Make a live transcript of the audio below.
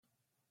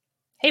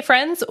Hey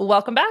friends,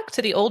 welcome back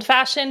to the Old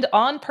Fashioned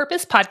On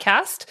Purpose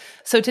podcast.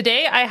 So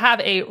today I have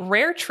a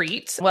rare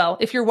treat. Well,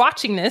 if you're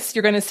watching this,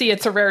 you're going to see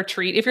it's a rare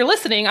treat. If you're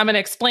listening, I'm going to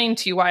explain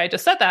to you why I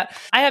just said that.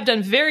 I have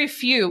done very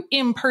few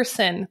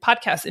in-person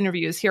podcast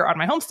interviews here on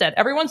my homestead.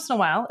 Every once in a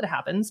while it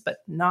happens, but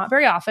not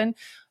very often.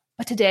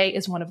 But today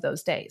is one of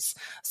those days.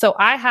 So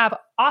I have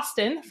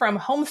Austin from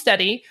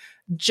Homesteading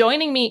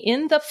joining me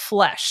in the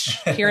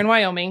flesh here in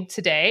Wyoming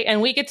today, and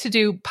we get to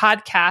do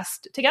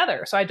podcast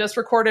together. So I just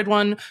recorded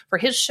one for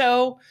his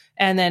show,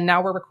 and then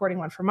now we're recording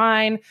one for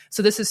mine.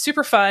 So this is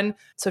super fun.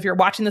 So if you're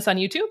watching this on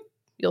YouTube,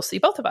 you'll see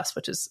both of us,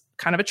 which is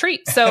kind of a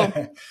treat.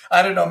 So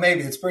I don't know,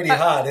 maybe it's pretty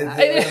hot.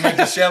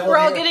 We're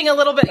all getting a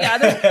little bit. Yeah,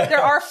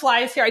 there are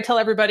flies here. I tell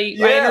everybody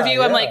I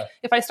interview, I'm like,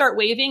 if I start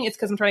waving, it's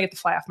because I'm trying to get the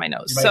fly off my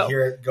nose. You might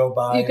hear it go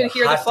by. You can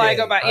hear the fly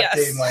go by.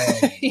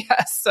 Yes.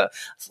 Yes. So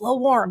it's a little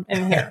warm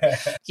in here.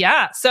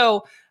 Yeah.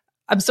 So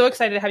I'm so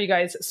excited to have you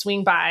guys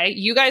swing by.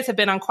 You guys have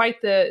been on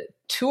quite the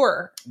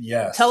tour.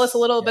 Yes. Tell us a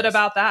little bit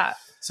about that.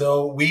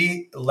 So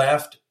we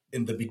left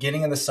in the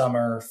beginning of the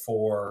summer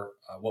for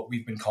what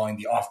we've been calling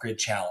the off-grid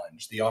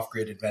challenge, the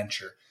off-grid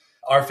adventure.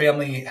 Our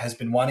family has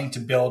been wanting to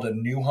build a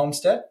new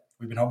homestead.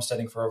 We've been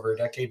homesteading for over a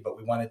decade, but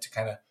we wanted to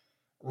kind of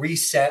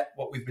reset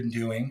what we've been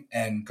doing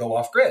and go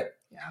off-grid.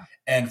 Yeah.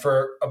 And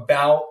for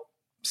about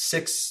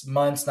 6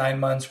 months, 9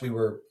 months, we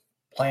were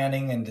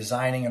planning and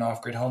designing an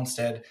off-grid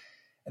homestead.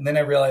 And then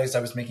I realized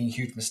I was making a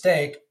huge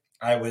mistake.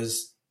 I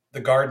was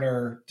the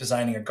gardener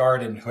designing a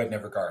garden who had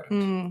never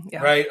gardened,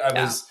 right?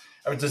 I was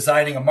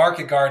designing a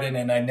market garden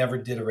and I never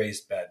did a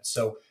raised bed.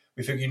 So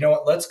we figured, you know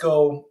what, let's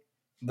go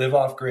live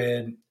off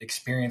grid,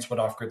 experience what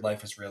off grid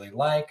life is really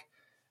like.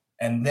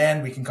 And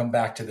then we can come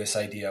back to this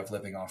idea of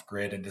living off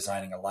grid and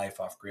designing a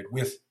life off grid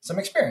with some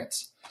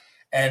experience.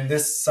 And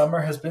this summer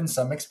has been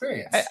some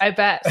experience. I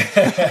bet.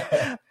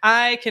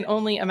 I can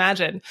only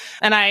imagine.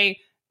 And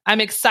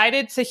I'm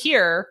excited to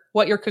hear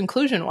what your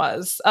conclusion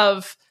was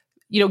of,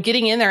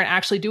 getting in there and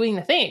actually doing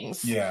the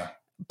things. Yeah.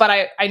 But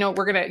I know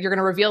you're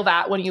gonna reveal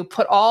that when you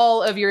put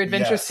all of your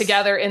adventures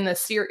together in the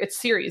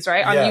series,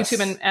 right? On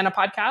YouTube and a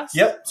podcast.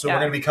 Yep. So we're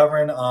going to be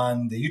covering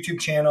on the YouTube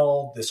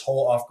channel this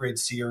whole off-grid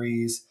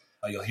series.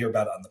 You'll hear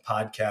about it on the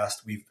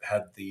podcast. We've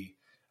had the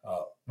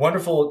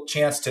wonderful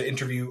chance to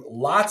interview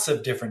lots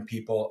of different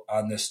people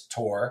on this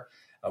tour.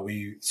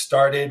 We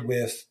started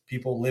with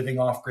people living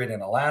off-grid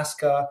in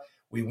Alaska.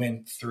 We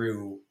went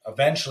through,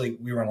 eventually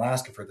we were in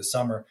Alaska for the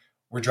summer.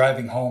 We're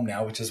driving home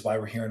now, which is why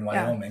we're here in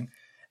Wyoming. Yeah.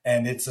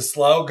 And it's a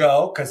slow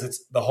go because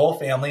it's the whole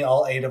family,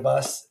 all 8 of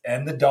us,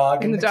 and the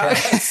dog and the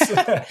cats.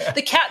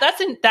 The cat,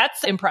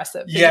 that's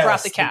impressive. Yes, you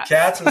brought the cats. The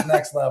cats was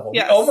next level.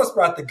 Yes. We almost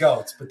brought the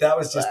goats, but that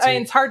was just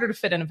it's harder to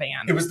fit in a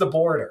van. It was the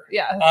border.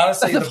 Yeah.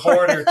 Honestly, the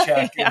border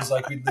check, it was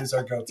like we'd lose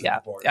our goats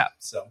at the border.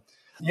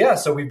 Yeah.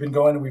 So we've been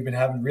going and we've been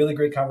having really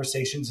great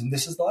conversations. And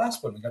this is the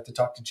last one. We got to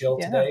talk to Jill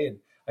today. And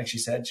like she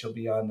said, she'll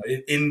be on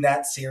in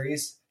that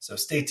series. So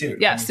stay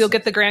tuned. Yes, you'll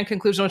get the grand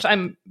conclusion, which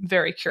I'm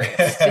very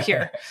curious to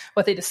hear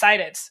what they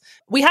decided.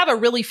 We have a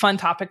really fun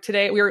topic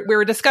today. We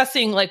were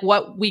discussing like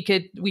what we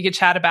could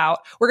chat about.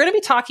 We're going to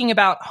be talking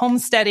about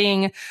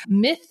homesteading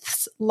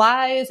myths,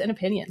 lies, and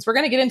opinions. We're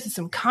going to get into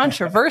some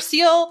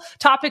controversial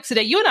topics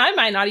today. You and I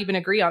might not even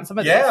agree on some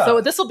of this.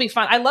 So this will be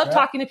fun. I love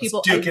talking to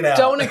people I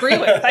don't agree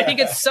with. I think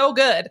it's so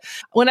good.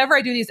 Whenever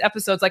I do these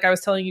episodes, like I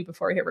was telling you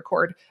before I hit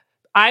record,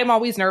 I'm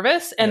always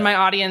nervous and my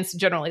audience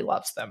generally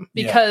loves them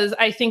because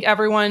I think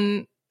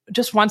everyone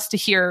just wants to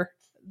hear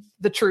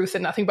the truth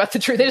and nothing but the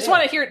truth. They just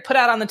want to hear it put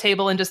out on the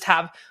table and just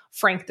have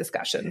frank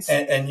discussions.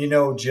 And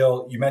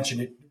Jill, you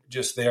mentioned it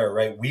just there,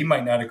 right? We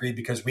might not agree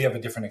because we have a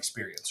different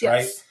experience,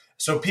 right?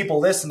 So people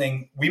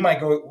listening, we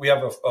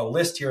have a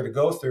list here to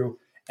go through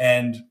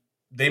and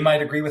they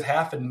might agree with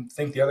half and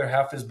think the other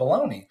half is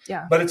baloney.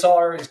 Yeah. But it's all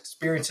our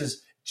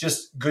experiences.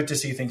 Just good to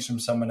see things from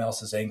someone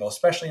else's angle,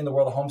 especially in the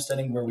world of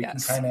homesteading where we can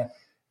kind of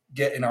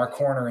get in our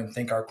corner and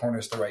think our corner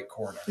is the right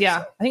corner. Yeah.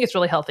 So. I think it's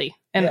really healthy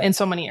in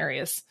so many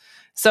areas.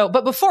 So,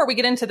 but before we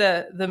get into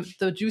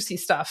the juicy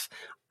stuff,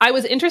 I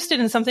was interested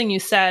in something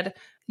you said.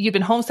 You've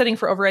been homesteading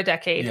for over a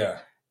decade. Yeah.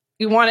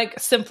 You want to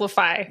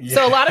simplify. Yeah.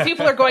 So a lot of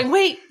people are going,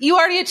 wait, you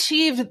already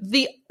achieved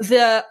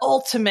the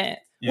ultimate.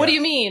 Yeah. What do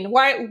you mean?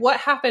 What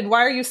happened? Why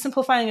are you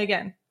simplifying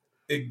again?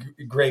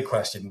 Great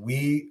question.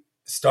 We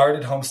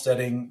started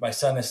homesteading. My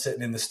son is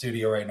sitting in the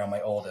studio right now, my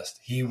oldest.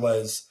 He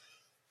was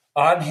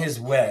on his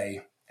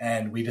way,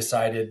 and we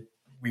decided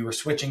we were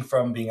switching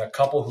from being a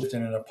couple who lived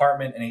in an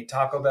apartment and ate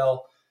Taco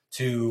Bell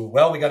to,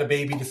 well, we got a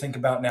baby to think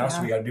about now,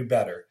 so we got to do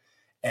better.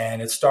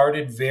 And it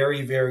started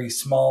very, very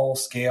small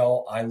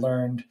scale. I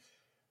learned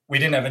we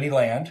didn't have any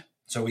land,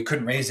 so we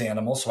couldn't raise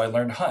animals, so I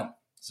learned to hunt.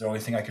 It's the only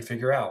thing I could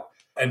figure out.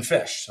 And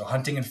fish. So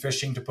hunting and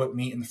fishing to put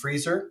meat in the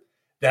freezer.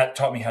 That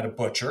taught me how to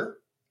butcher.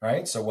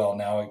 Right. So,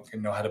 now I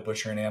can know how to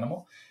butcher an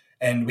animal.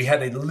 And we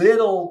had a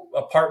little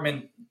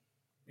apartment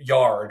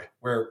yard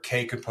where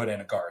Kay could put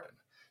in a garden.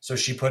 So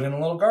she put in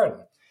a little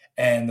garden.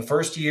 And the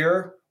first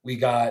year we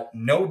got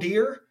no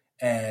deer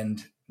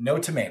and no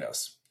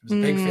tomatoes. It was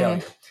a big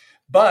failure.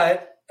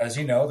 But as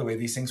you know, the way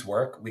these things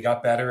work, we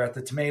got better at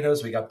the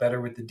tomatoes, we got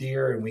better with the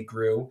deer, and we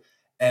grew.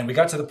 And we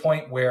got to the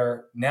point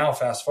where now,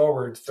 fast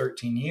forward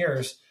 13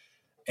 years,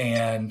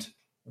 and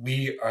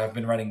we have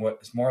been running what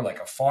is more like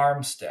a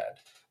farmstead.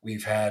 We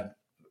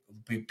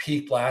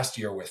peaked last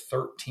year with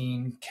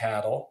 13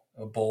 cattle,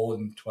 a bull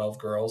and 12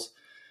 girls.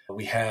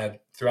 We had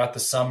throughout the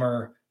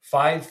summer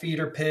 5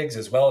 feeder pigs,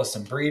 as well as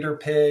some breeder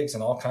pigs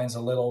and all kinds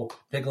of little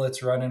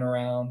piglets running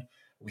around.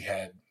 We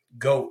had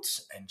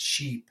goats and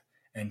sheep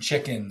and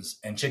chickens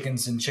and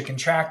chicken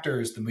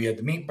tractors. Then we had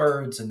the meat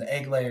birds and the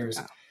egg layers.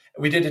 Wow.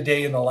 We did a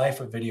day in the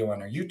life of video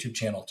on our YouTube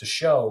channel to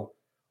show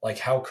like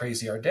how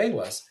crazy our day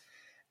was.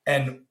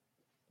 And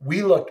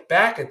we looked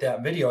back at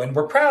that video and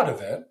we're proud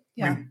of it.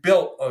 Yeah. We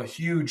built a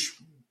huge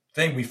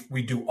thing.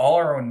 We do all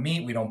our own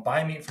meat. We don't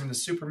buy meat from the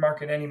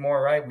supermarket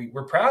anymore, right?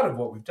 We're proud of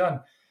what we've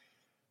done.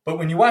 But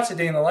when you watch a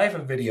day in the life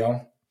of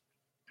video,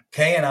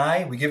 Kay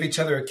and we give each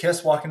other a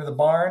kiss, walk into the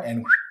barn,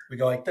 and we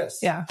go like this.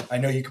 Yeah. I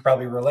know you could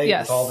probably relate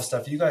with all the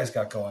stuff you guys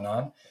got going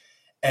on.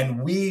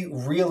 And we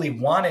really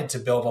wanted to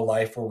build a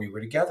life where we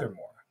were together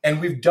more. And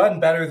we've done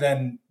better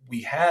than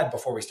we had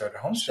before we started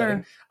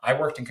homesteading. Sure. I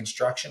worked in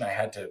construction. I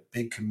had to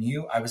big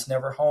commute. I was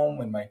never home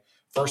when my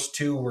first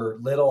 2 were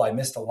little. I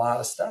missed a lot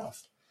of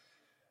stuff.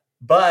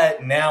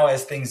 But now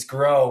as things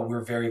grow,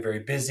 we're very, very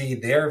busy.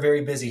 They're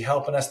very busy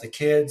helping us, the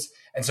kids.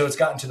 And so it's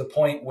gotten to the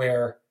point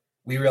where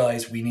we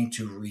realize we need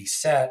to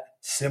reset,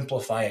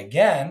 simplify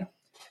again.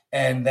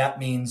 And that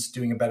means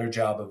doing a better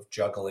job of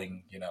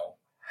juggling,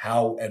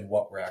 how and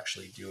what we're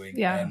actually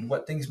doing and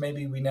what things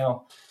maybe we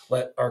now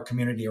let our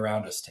community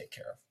around us take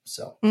care of.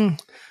 So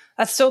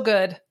that's so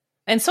good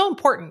and so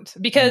important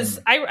because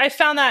I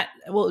found that,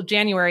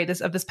 January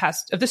of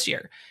this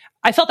year,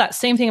 I felt that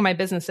same thing in my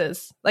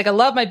businesses. Like I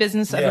love my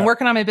business. I've been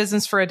working on my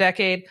business for a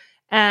decade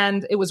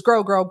and it was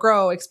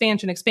grow,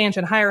 expansion,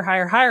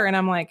 hire. And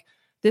I'm like,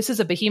 this is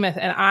a behemoth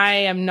and I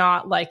am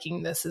not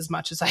liking this as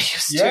much as I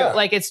used to.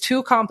 Like it's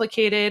too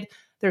complicated.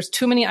 There's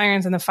too many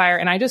irons in the fire.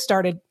 And I just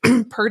started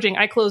purging.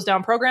 I closed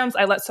down programs.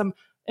 I let some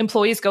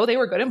employees go. They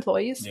were good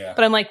employees,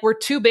 but I'm like, we're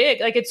too big.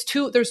 Like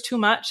there's too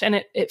much.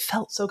 And it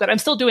felt so good. I'm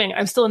still in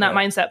that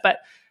mindset, but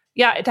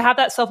to have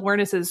that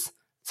self-awareness is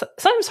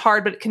sometimes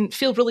hard, but it can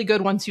feel really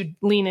good once you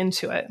lean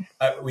into it.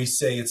 We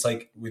say it's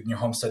like when you're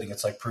homesteading,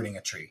 it's like pruning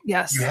a tree.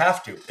 Yes. You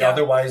have to. Yeah.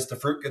 Otherwise the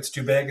fruit gets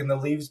too big and the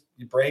leaves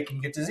you break and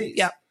you get disease.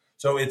 Yeah.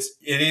 So it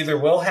either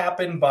will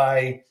happen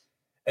by,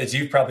 as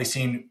you've probably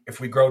seen, if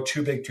we grow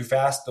too big too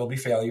fast, there'll be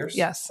failures.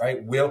 Yes. Right.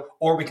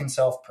 Or we can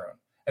self-prune.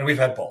 And we've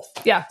had both.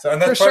 Yeah. So,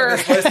 and that's part of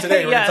this list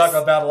today. We're going to talk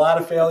about a lot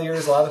of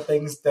failures, a lot of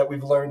things that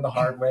we've learned the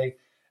hard way.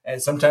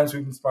 And sometimes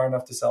we've been smart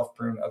enough to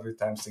self-prune. Other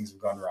times things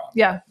have gone wrong.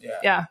 Yeah.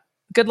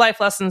 Good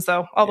life lessons,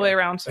 though, all the way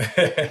around.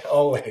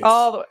 Always.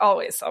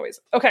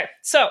 Okay.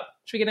 So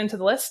should we get into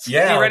the list?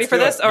 Yeah. Are you ready for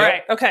this? All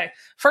right. Okay.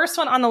 First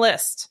one on the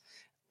list.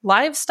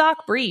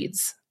 Livestock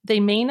breeds. They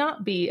may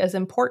not be as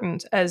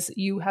important as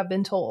you have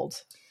been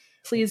told.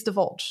 Please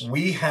divulge.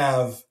 We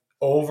have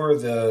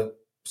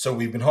so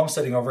we've been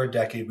homesteading over a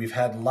decade. We've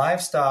had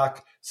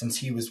livestock since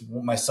he was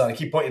my son. I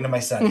keep pointing to my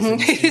son.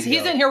 He's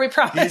in here, we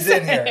promise. He's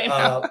in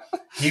here.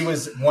 He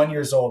was 1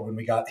 year old when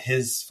we got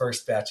his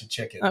first batch of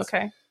chickens.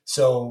 Okay.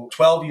 So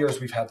 12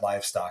 years we've had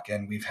livestock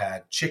and we've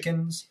had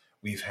chickens.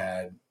 We've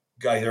had,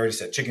 I already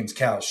said chickens,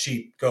 cows,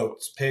 sheep,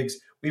 goats, pigs.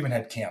 We even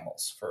had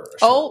camels for a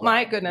short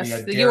my while. goodness. We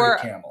had dairy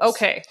camels.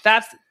 Okay.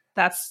 That's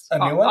a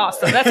new one?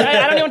 Awesome. I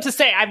don't know what to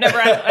say. I've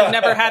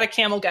never had a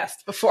camel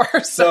guest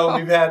before. So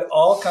we've had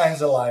all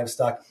kinds of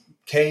livestock.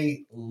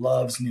 Kay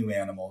loves new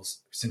animals.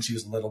 Since she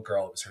was a little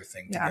girl, it was her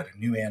thing to get a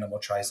new animal,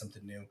 try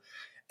something new.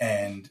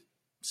 And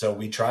so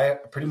we try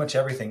pretty much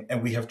everything.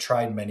 And we have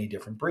tried many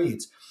different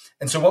breeds.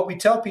 And so what we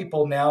tell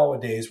people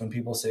nowadays when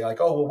people say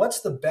like, oh, well,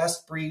 what's the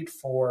best breed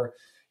for,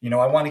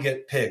 I want to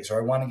get pigs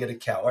or I want to get a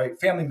cow, right?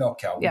 Family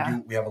milk cow.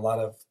 We have a lot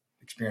of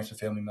experience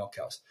with family milk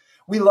cows.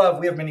 We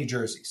have mini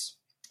Jerseys.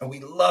 And we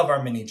love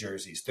our mini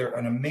Jerseys. They're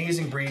an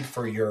amazing breed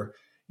for your,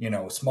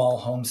 small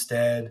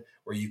homestead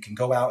where you can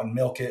go out and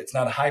milk it. It's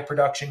not a high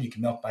production. You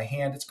can milk by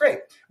hand. It's great.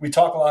 We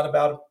talk a lot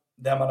about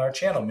them on our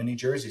channel, mini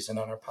Jerseys, and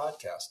on our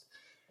podcast.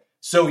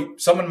 So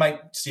someone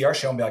might see our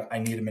show and be like, I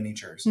need a mini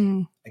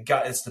Jersey.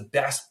 It's the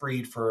best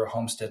breed for a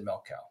homestead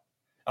milk cow.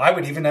 I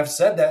would even have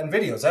said that in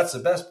videos. That's the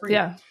best breed.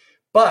 Yeah.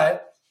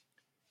 But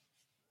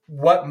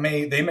what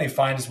they may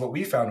find is what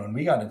we found when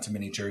we got into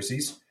mini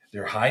Jerseys.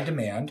 They're high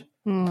demand.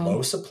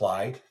 Low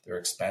supply, they're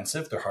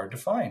expensive, they're hard to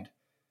find.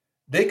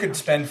 They could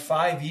spend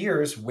 5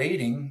 years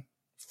waiting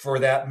for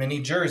that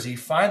mini Jersey,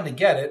 finally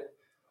get it,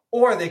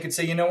 or they could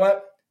say, you know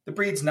what, the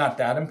breed's not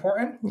that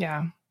important.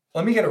 Yeah.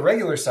 Let me get a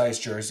regular size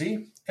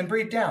Jersey and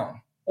breed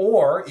down.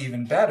 Or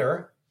even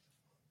better,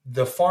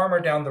 the farmer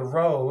down the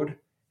road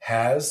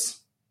has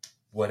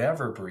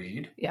whatever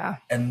breed,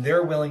 and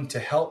they're willing to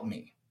help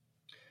me.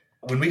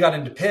 When we got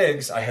into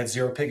pigs, I had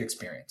 0 pig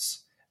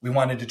experience. We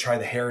wanted to try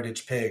the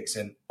heritage pigs,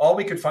 and all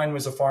we could find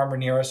was a farmer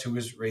near us who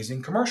was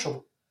raising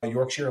commercial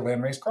Yorkshire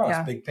landrace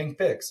cross, big pink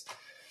pigs.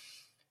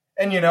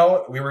 And,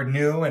 we were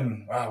new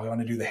and, wow, we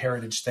want to do the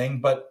heritage thing,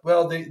 but,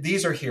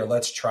 these are here.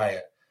 Let's try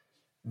it.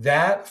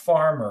 That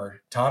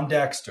farmer, Tom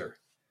Dexter,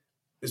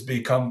 has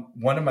become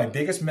one of my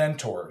biggest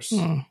mentors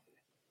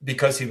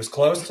because he was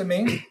close to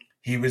me.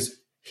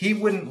 He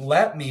wouldn't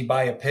let me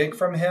buy a pig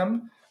from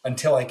him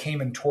until I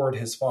came and toured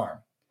his farm.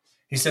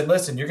 He said,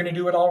 listen, you're going to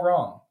do it all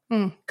wrong.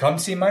 Come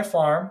see my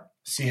farm,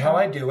 see how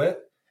I do it.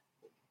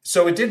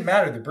 So it didn't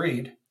matter the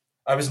breed.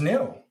 I was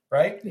new,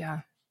 right?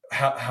 Yeah.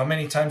 How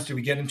many times do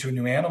we get into a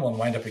new animal and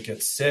wind up it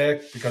gets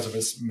sick because of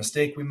a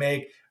mistake we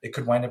make? It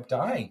could wind up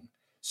dying.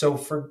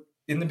 So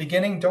in the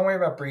beginning, don't worry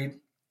about breed.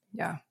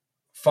 Yeah.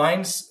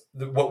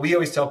 What we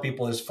always tell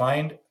people is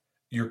find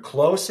your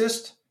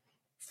closest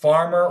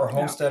farmer or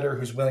homesteader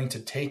who's willing to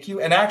take you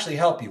and actually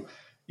help you.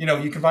 You know,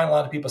 you can find a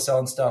lot of people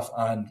selling stuff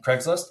on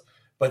Craigslist,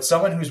 but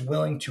someone who's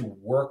willing to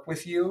work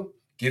with you,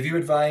 give you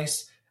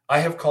advice. I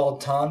have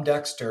called Tom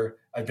Dexter.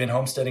 I've been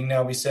homesteading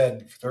now, we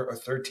said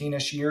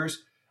 13-ish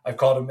years. I've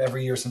called him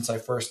every year since I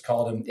first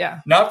called him.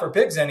 Yeah. Not for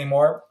pigs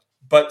anymore,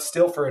 but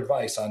still for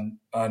advice on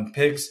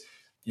pigs,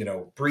 you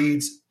know,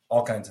 breeds,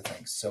 all kinds of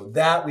things. So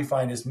that we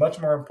find is much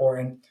more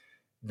important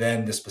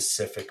than the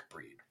specific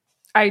breed.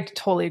 I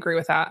totally agree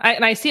with that.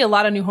 And I see a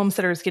lot of new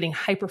homesteaders getting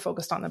hyper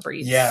focused on the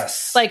breeds.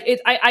 Yes. Like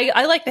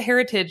I like the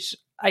heritage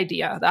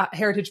idea, the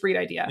heritage breed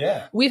idea.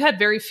 Yeah. We've had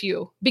very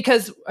few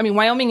because, I mean,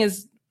 Wyoming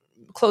is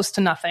close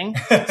to nothing.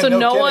 So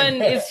no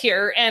one is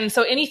here. And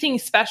so anything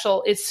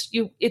special,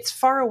 it's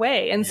far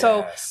away. And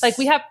so like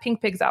we have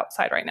pink pigs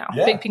outside right now,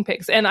 big pink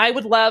pigs. And I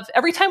would love,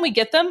 every time we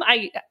get them,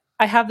 I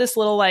have this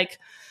little like,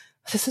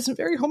 this isn't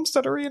very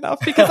homesteadery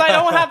enough because I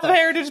don't have the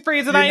heritage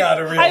breeds. And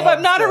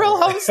I'm not a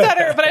real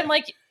homesteader, but I'm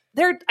like,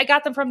 I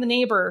got them from the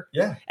neighbor.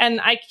 Yeah.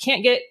 And I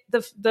can't get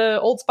the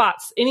old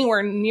spots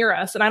anywhere near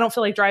us. And I don't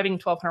feel like driving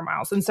 1,200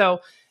 miles. And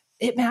so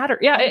it matters.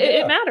 Yeah,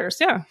 it matters.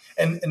 Yeah.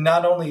 And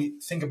not only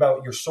think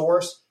about your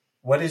source,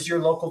 what is your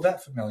local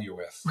vet familiar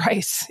with? Right.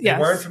 Yes. They Yes.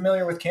 weren't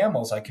familiar with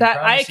camels. I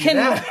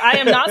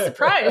am not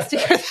surprised to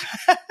hear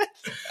that.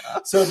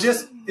 So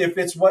just if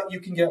it's what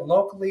you can get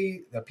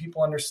locally that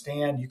people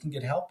understand, you can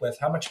get help with,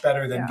 how much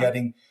better than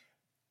getting.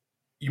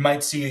 You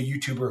might see a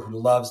YouTuber who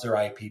loves their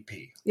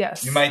IPP.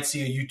 Yes. You might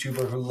see a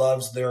YouTuber who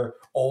loves their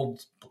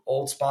old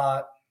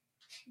spot,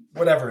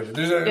 whatever it is.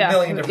 There's a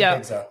million different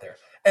things out there.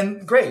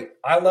 And great.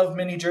 I love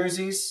mini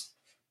jerseys,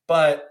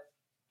 but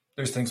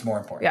there's things more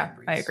important. Yeah,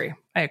 I agree.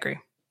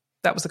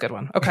 That was a good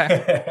one.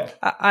 Okay.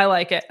 I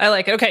like it.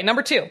 Okay.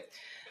 Number 2.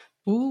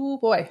 Ooh,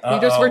 boy.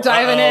 We're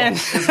diving in.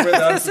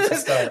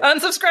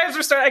 Unsubscribes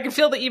are starting. I can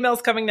feel the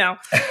emails coming now.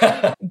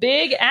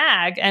 Big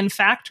ag and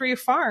factory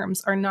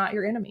farms are not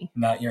your enemy.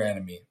 Not your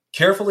enemy.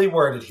 Carefully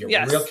worded here.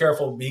 Yes. We're real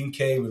careful, being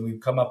Kay, when we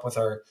come up with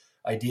our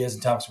ideas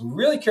and topics. We're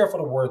really careful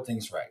to word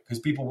things right because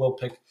people will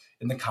pick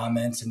in the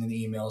comments and in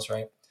the emails,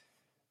 right?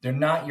 They're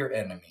not your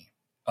enemy.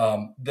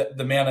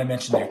 The man I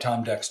mentioned there,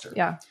 Tom Dexter.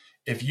 Yeah.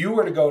 If you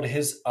were to go to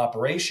his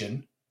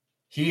operation,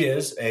 he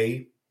is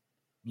a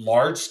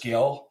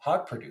large-scale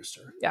hog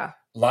producer. Yeah.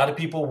 A lot of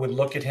people would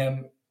look at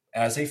him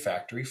as a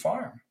factory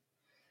farm.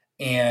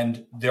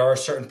 And there are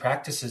certain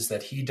practices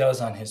that he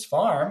does on his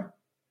farm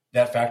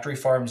that factory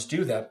farms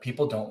do that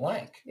people don't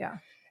like. Yeah.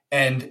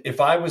 And if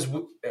I was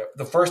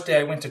the first day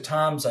I went to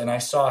Tom's and I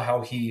saw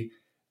how he,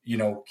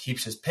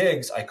 keeps his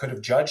pigs, I could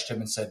have judged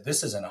him and said,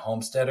 this isn't a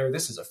homesteader.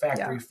 This is a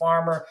factory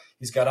farmer.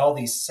 He's got all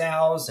these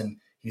sows and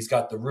he's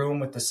got the room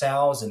with the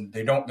sows and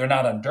they're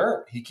not on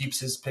dirt. He keeps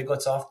his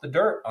piglets off the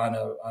dirt on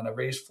a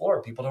raised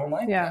floor. People don't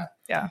like that.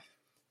 Yeah.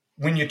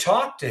 When you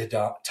talk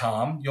to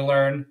Tom, you'll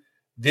learn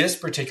this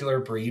particular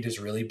breed is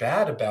really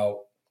bad about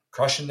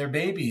crushing their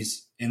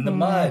babies in the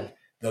mud.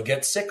 They'll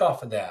get sick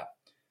off of that.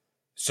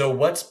 So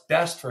what's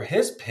best for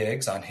his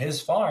pigs on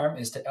his farm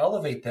is to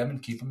elevate them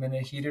and keep them in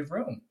a heated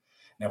room.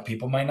 Now,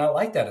 people might not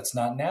like that. It's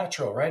not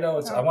natural, right?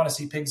 I want to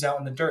see pigs out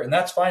in the dirt. And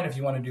that's fine if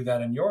you want to do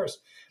that in yours.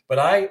 But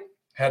I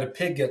had a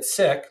pig get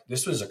sick.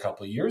 This was a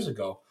couple of years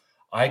ago.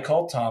 I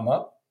called Tom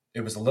up.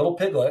 It was a little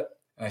piglet.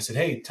 And I said,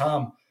 hey,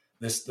 Tom,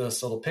 this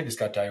little pig has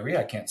got diarrhea.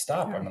 I can't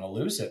stop. I'm going to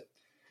lose it.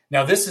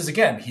 Now, this is,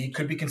 again, he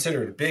could be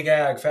considered a big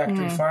ag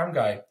factory farm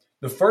guy.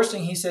 The first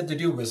thing he said to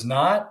do was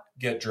not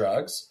get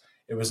drugs.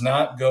 It was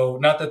not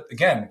that,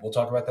 again, we'll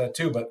talk about that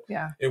too, but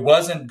it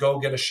wasn't go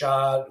get a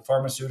shot,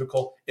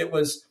 pharmaceutical. It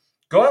was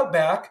go out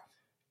back,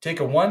 take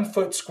a 1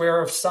 foot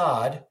square of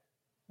sod,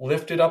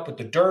 lift it up with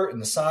the dirt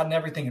and the sod and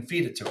everything and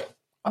feed it to it.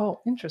 Oh,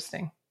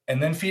 interesting.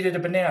 And then feed it a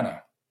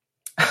banana.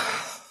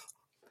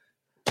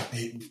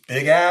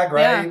 Big ag,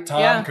 right? Yeah,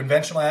 Tom,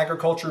 conventional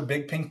agriculture,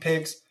 big pink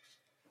pigs.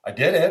 I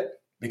did it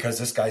because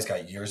this guy's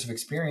got years of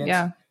experience.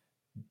 Yeah.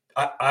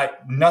 I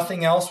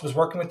nothing else was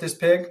working with this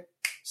pig.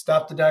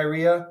 Stopped the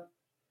diarrhea.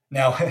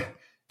 Now,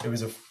 it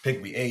was a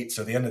pig we ate,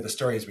 so the end of the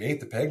story is we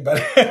ate the pig, but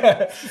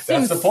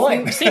that's the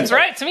point. Seems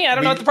right to me. I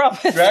don't know what the problem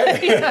is.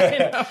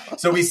 Right?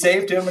 So we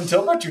saved him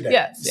until butcher day.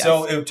 Yes.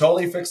 So it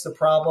totally fixed the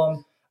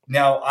problem.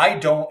 Now,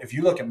 if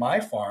you look at my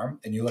farm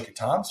and you look at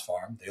Tom's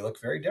farm, they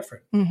look very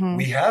different. Mm-hmm.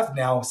 We have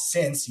now,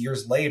 since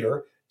years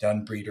later,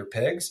 done breeder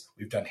pigs.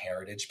 We've done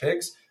heritage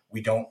pigs.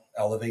 We don't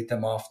elevate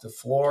them off the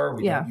floor.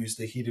 We don't use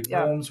the heated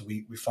rooms.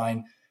 We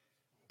find,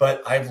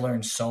 But I've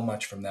learned so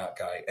much from that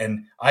guy.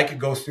 And I could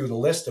go through the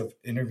list of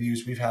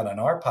interviews we've had on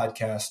our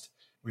podcast.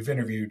 We've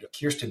interviewed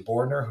Kirsten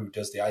Bordner, who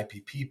does the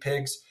IPP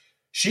pigs.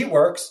 She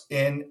works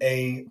in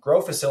a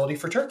grow facility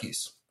for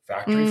turkeys,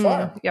 factory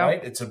farm,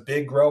 right? It's a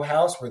big grow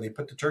house where they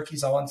put the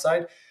turkeys on one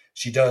side.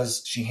 She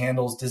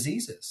handles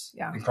diseases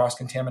and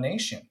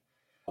cross-contamination.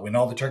 When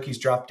all the turkeys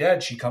drop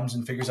dead, she comes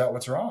and figures out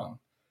what's wrong.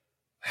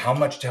 How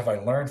much have I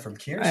learned from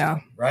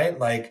Kirsten, right?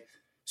 Like,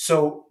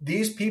 so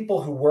these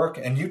people who work,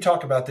 and you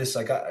talk about this,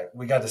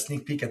 we got a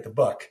sneak peek at the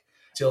book,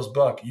 Jill's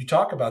book. You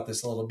talk about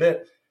this a little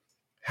bit,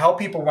 how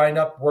people wind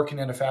up working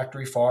in a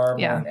factory farm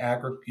or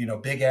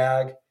an big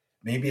ag.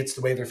 Maybe it's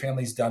the way their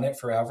family's done it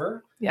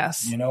forever.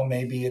 Yes.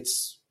 Maybe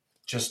it's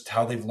just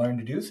how they've learned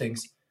to do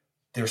things.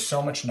 There's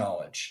so much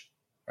knowledge,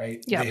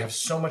 right? Yep. They have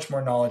so much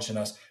more knowledge than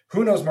us.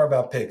 Who knows more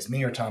about pigs,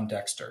 me or Tom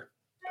Dexter?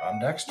 Tom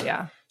Dexter.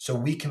 Yeah. So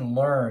we can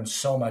learn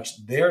so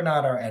much. They're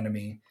not our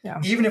enemy. Yeah.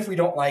 Even if we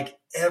don't like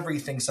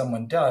everything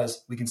someone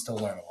does, we can still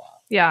learn a lot.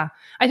 Yeah.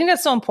 I think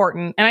that's so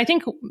important. And I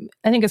think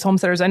as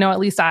homesteaders, I know at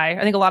least I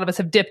think a lot of us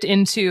have dipped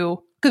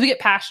into, because we get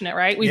passionate,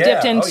 right? We've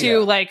dipped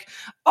into like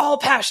all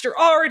pasture,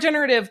 all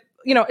regenerative,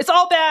 it's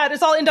all bad.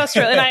 It's all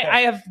industrial. And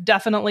I have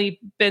definitely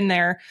been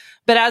there.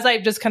 But as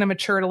I've just kind of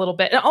matured a little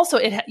bit, and also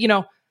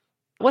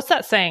what's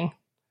that saying?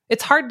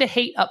 It's hard to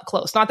hate up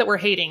close. Not that we're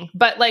hating,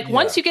 but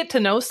once you get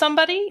to know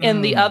somebody in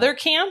the other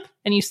camp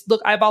and you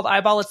look eyeball to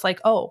eyeball, it's like,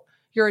 oh,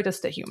 you're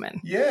just a human.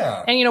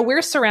 Yeah. And,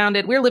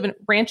 we live in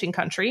ranching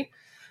country.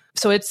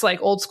 So it's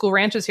like old school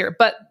ranches here,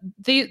 but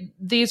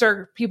these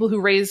are people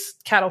who raise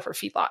cattle for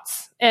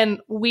feedlots,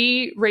 and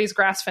we raise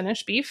grass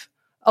finished beef.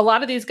 A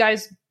lot of these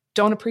guys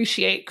don't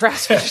appreciate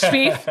grass finished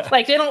beef.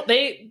 Like they don't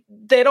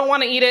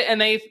want to eat it, and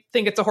they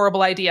think it's a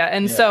horrible idea.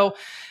 And so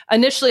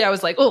initially I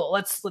was like, oh,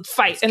 let's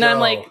fight. And then I'm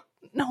like,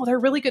 no, they're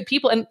really good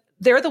people. And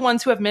they're the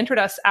ones who have mentored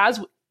us as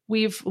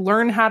we've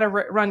learned how to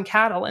run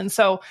cattle. And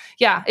so,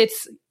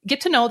 it's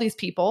get to know these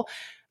people.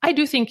 I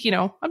do think,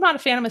 I'm not a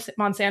fan of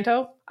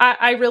Monsanto.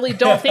 I really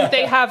don't think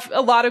they have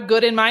a lot of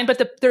good in mind,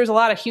 but there's a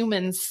lot of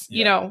humans,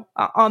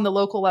 on the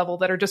local level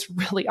that are just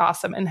really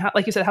awesome. And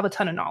like you said, have a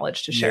ton of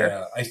knowledge to share.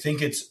 Yeah, I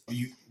think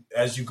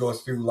as you go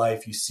through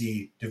life, you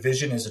see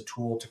division is a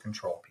tool to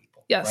control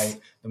people. Yes. Right?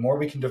 The more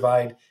we can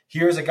divide,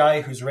 here's a guy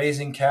who's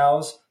raising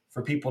cows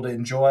for people to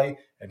enjoy,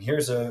 and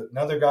here's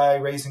another guy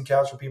raising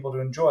cows for people to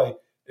enjoy.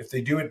 If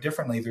they do it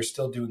differently, they're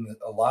still doing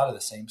a lot of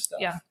the same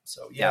stuff. Yeah.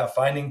 So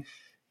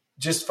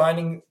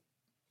finding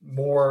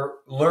more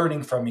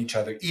learning from each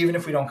other, even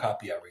if we don't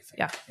copy everything.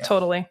 Yeah,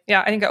 totally.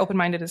 Yeah. I think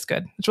open-minded is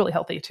good. It's really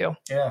healthy too.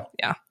 Yeah.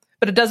 Yeah.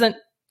 But it doesn't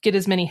get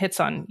as many hits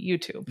on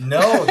YouTube.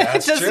 No,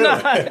 that's it does true.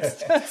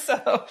 Not.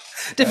 So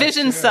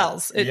division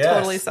sells. It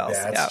totally sells.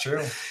 That's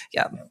true.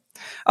 Yeah.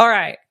 All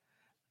right.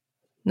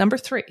 Number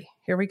 3.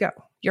 Here we go.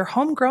 Your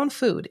homegrown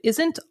food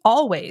isn't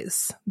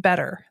always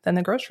better than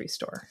the grocery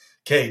store.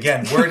 Okay,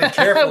 again, worded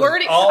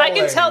carefully. I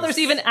can tell there's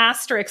even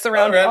asterisks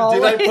around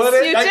always. Did I put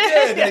it? I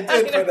did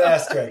Yeah. put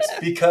asterisks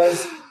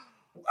because,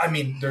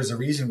 there's a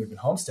reason we've been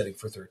homesteading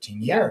for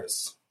 13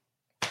 years.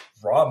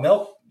 Raw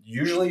milk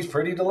usually is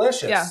pretty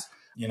delicious. Yeah.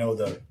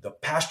 The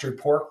pastured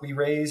pork we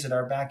raise in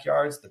our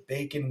backyards, the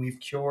bacon we've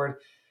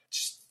cured,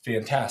 just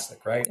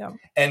fantastic, right? Yeah.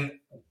 And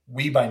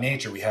we, by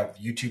nature, we have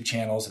YouTube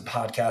channels and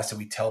podcasts and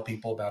we tell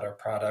people about our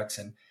products.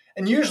 And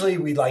usually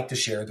we like to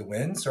share the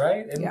wins,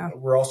 right? And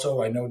we're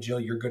also, I know, Jill,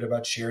 you're good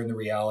about sharing the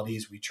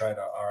realities. We try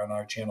to, on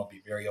our channel,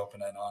 be very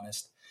open and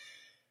honest.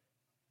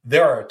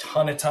 There are a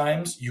ton of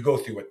times you go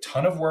through a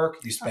ton of work.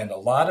 You spend a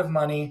lot of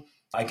money.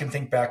 I can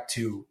think back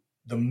to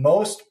the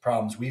most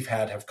problems we've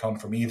had have come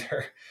from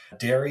either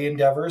dairy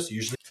endeavors,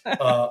 usually,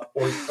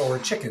 or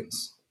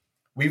chickens.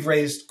 We've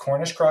raised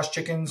Cornish cross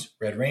chickens,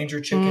 Red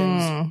Ranger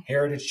chickens,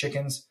 heritage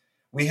chickens.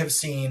 We have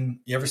you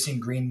ever seen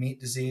green meat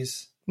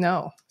disease?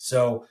 No.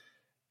 So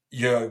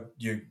you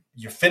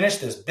finish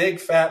this big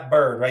fat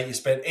bird, right? You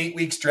spent 8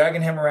 weeks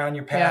dragging him around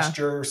your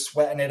pasture,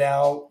 sweating it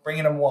out,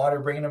 bringing him water,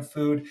 bringing him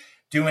food,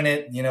 doing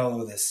it, the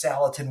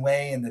Salatin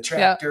way and the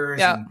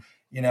tractors and,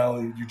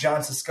 your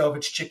John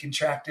Siskovich chicken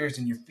tractors,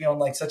 and you're feeling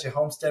like such a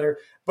homesteader.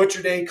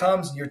 Butcher day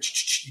comes and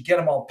you get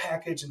them all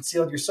packaged and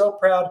sealed. You're so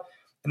proud.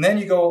 And then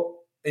you go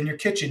in your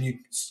kitchen, you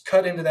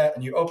cut into that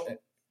and you open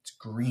it. It's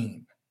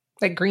green.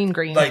 Like green.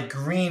 Like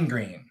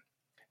green.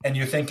 And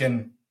you're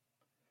thinking,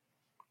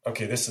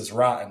 okay, this is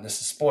rotten. This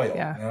is spoiled.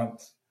 Yeah.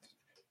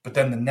 But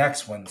then the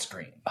next one's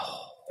green.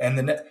 Oh. And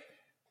the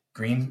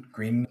green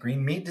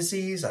meat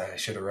disease. I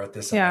should have wrote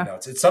this in my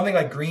notes. It's something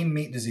like green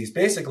meat disease.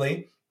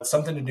 Basically, it's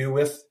something to do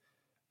with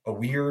a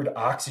weird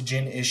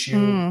oxygen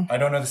issue. I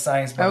don't know the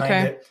science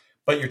behind it,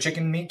 but your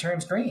chicken meat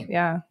turns green.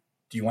 Yeah.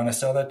 Do you want to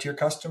sell that to your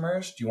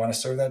customers? Do you want to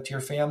serve that to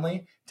your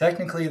family?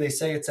 Technically, they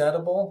say it's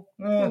edible.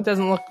 It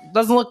doesn't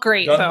look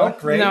great, doesn't though. Look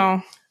great.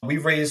 No.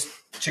 We've raised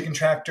chicken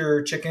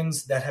tractor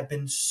chickens that have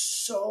been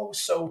so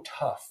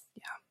tough.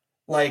 Yeah.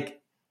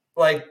 Like,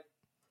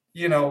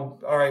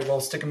 all right,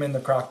 well, stick them in the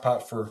crock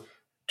pot for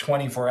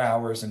 24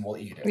 hours and we'll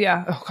eat it.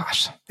 Yeah. Oh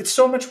gosh. It's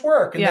so much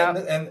work. And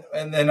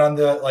then on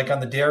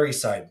the dairy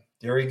side,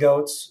 dairy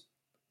goats,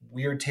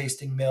 weird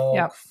tasting milk,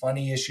 Yep.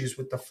 funny issues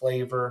with the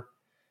flavor.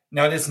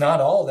 Now, it's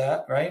not all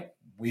that, right?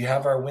 We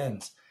have our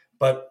wins.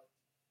 But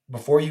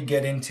before you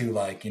get into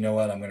like, you know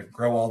what, I'm going to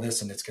grow all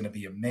this and it's going to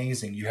be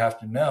amazing, you have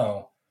to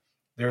know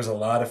there's a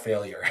lot of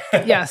failure.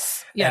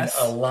 Yes. And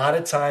a lot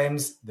of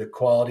times the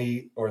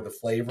quality or the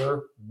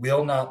flavor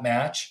will not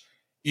match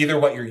either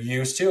what you're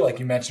used to, like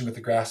you mentioned with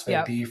the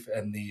grass-fed beef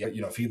and the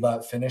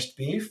feedlot finished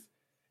beef.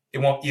 It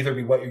won't either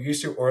be what you're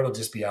used to, or it'll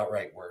just be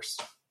outright worse.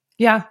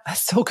 Yeah,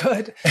 that's so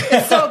good.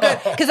 It's so good.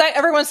 Because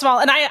every once in a while,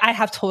 and I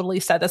have totally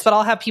said this, but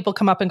I'll have people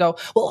come up and go,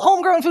 well,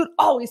 homegrown food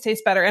always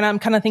tastes better. And I'm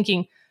kind of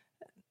thinking,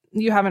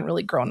 you haven't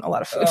really grown a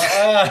lot of food.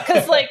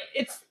 Because like,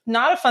 it's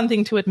not a fun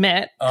thing to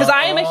admit. Because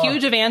I am a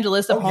huge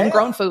evangelist of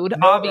homegrown food,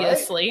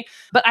 obviously. Right?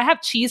 But I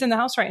have cheese in the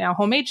house right now,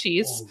 homemade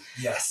cheese. Oh,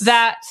 yes.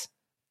 That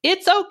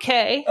it's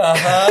okay.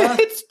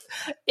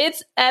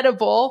 It's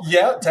edible.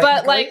 Yeah.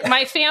 But like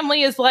my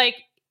family is like,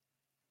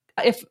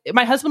 if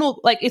my husband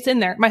will, like, it's in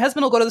there, my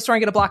husband will go to the store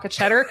and get a block of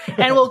cheddar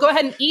and we'll go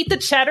ahead and eat the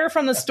cheddar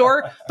from the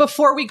store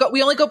before we go.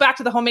 We only go back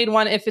to the homemade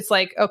one if it's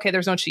like, okay,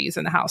 there's no cheese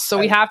in the house. So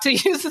we have to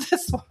use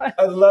this one.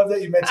 I love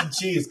that you mentioned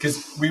cheese,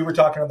 because we were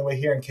talking on the way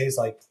here in case,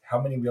 like, how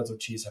many wheels of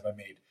cheese have I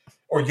made?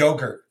 Or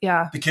yogurt.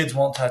 Yeah. The kids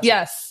won't touch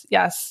it.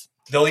 Yes.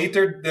 They'll eat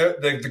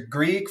the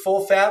Greek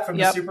full fat from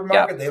the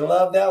supermarket. They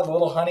love that with a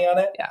little honey on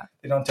it. Yeah.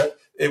 They don't touch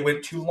it.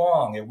 Went too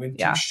long. It went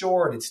too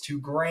short. It's too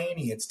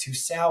grainy. It's too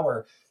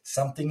sour.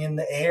 Something in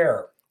the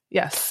air.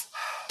 Yes.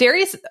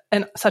 Dairy is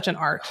such an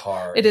art.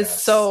 Hard. It is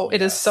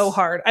it is so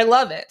hard. I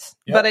love it,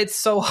 but it's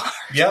so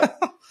hard.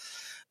 Yep.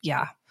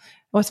 Yeah.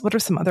 What are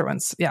some other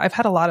ones? Yeah, I've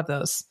had a lot of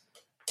those.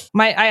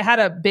 I had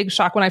a big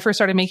shock when I first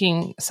started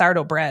making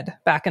sourdough bread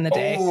back in the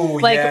day.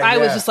 I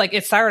was just like,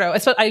 it's sourdough.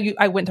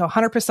 I went to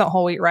 100%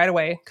 whole wheat right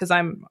away because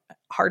I'm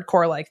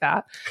hardcore like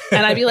that.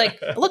 And I'd be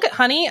like, look at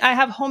honey, I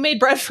have homemade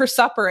bread for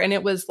supper. And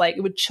it was like,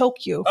 it would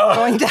choke you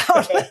going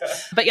down.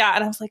 But yeah.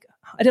 And I was like,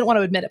 I didn't want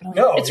to admit it, but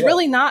it's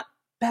really not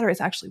better.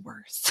 It's actually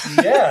worse.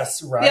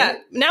 Yes. Right. Yeah.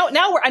 Now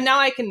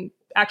I can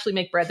actually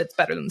make bread that's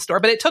better than the store,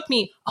 but it took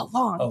me a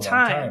long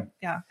time.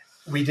 Yeah.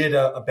 We did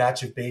a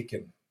batch of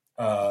bacon.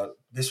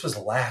 This was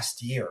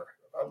last year.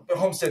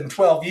 Homesteading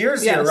 12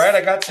 years here, right?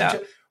 I got some.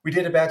 We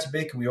did a batch of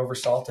bacon. We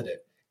oversalted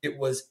it. It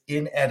was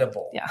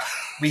inedible. Yeah.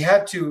 We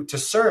had to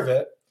serve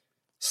it,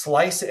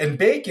 slice it, and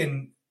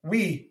bacon.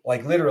 We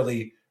like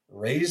literally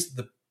raised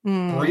the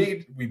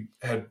breed. We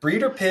had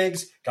breeder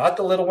pigs, got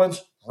the little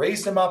ones,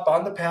 raised them up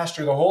on the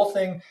pasture, the whole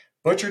thing,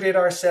 butchered it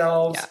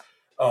ourselves,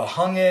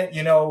 hung it,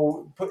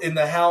 put in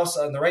the house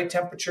on the right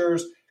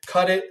temperatures,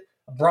 cut it,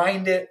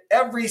 brined it,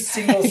 every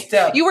single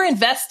step. You were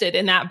invested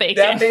in that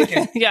bacon.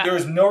 There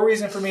was no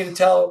reason for me to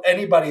tell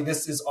anybody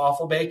this is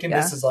awful bacon.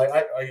 This is like,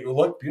 I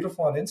look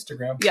beautiful on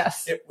Instagram.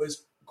 Yes. It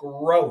was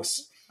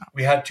gross.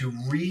 We had to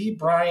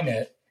re-brine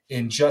it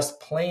in just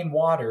plain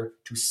water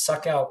to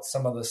suck out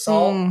some of the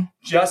salt,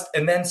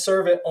 and then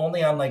serve it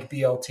only on like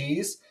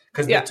BLTs,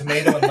 because the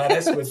tomato and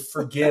lettuce would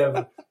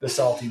forgive the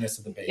saltiness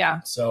of the bacon. Yeah.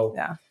 So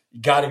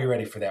you got to be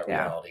ready for that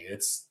reality.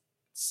 It's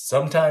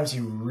sometimes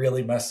you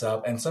really mess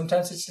up, and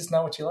sometimes it's just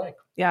not what you like.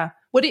 Yeah.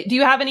 What do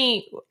you have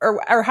any,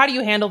 or how do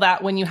you handle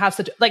that when you have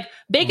such like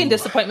bacon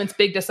disappointment's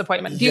big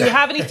disappointment? Do you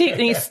have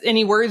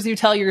any words you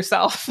tell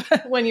yourself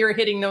when you're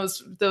hitting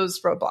those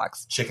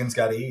roadblocks? Chicken's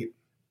got to eat.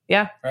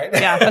 Yeah. Right.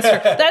 Yeah, that's true.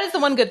 That is the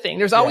one good thing.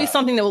 There's always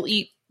something that will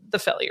eat the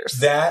failures.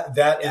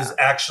 That is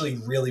actually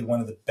really one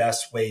of the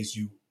best ways.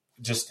 You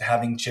just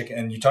having chicken,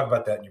 and you talk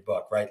about that in your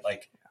book, right?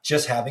 Like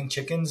just having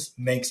chickens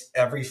makes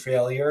every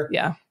failure.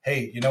 Yeah.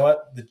 Hey, you know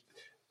what? The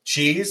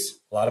cheese,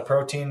 a lot of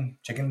protein.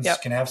 Chickens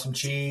can have some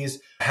cheese.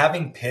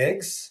 Having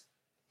pigs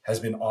has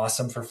been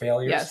awesome for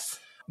failures. Yes.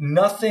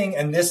 Nothing,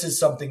 and this is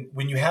something,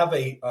 when you have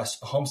a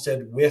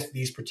homestead with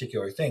these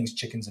particular things,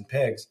 chickens and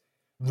pigs,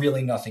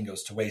 really nothing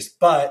goes to waste,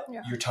 but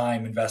your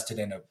time invested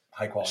in a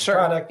high quality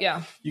product.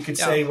 Yeah. You could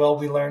say, well,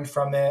 we learned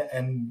from it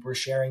and we're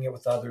sharing it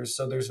with others.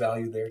 So there's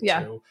value there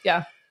too.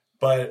 Yeah.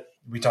 But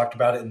we talked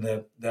about it in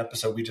the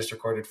episode we just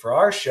recorded for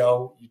our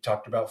show. You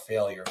talked about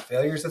failure.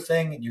 Failure is a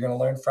thing, and you're going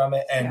to learn from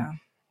it, and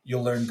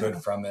you'll learn good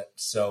from it.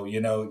 So,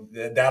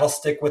 that'll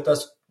stick with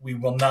us. We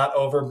will not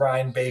over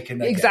brine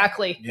bacon again.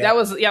 Exactly. Yeah. That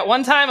was,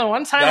 one time and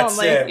one time That's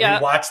only. It. Yeah.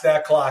 We watch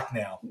that clock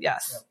now.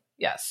 Yes.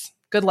 Yeah. Yes.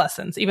 Good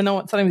lessons, even though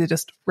sometimes they're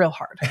just real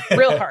hard.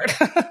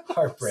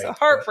 Heartbreak. So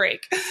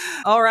heartbreak.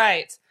 All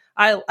right.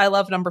 I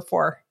love number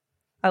 4.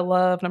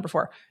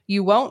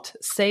 You won't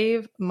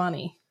save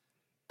money.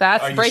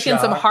 That's breaking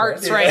some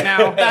hearts right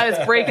now. That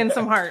is breaking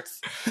some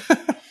hearts.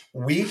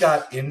 We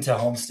got into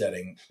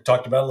homesteading. We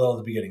talked about it a little at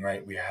the beginning,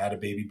 right? We had a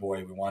baby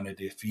boy. We wanted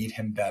to feed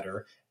him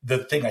better. The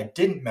thing I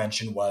didn't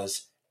mention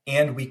was,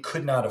 and we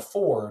could not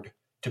afford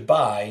to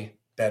buy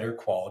better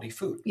quality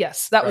food.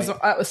 Yes, that was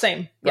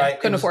same. Yeah, right?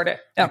 Couldn't afford it.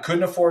 Yeah. We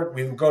couldn't afford.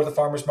 We would go to the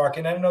farmer's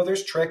market, and I know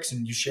there's tricks,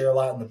 and you share a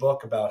lot in the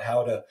book about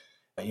how to,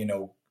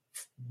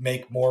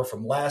 make more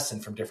from less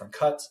and from different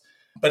cuts.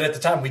 But at the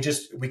time,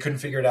 we couldn't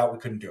figure it out. We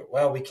couldn't do it.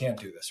 Well, we can't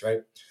do this,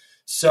 right?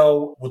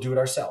 So we'll do it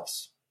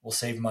ourselves. We'll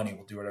save money.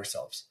 We'll do it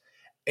ourselves.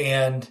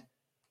 And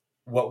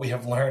what we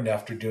have learned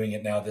after doing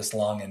it now this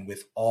long and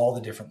with all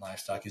the different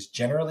livestock is,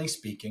 generally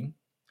speaking,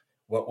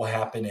 what will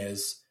happen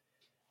is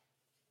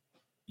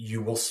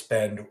you will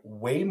spend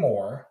way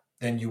more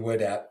than you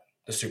would at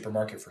the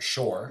supermarket for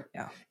sure.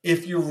 Yeah.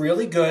 If you're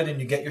really good and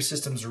you get your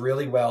systems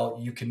really well,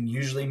 you can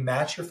usually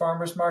match your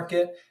farmer's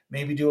market,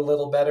 maybe do a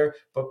little better.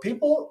 But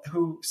people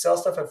who sell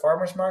stuff at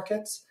farmers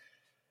markets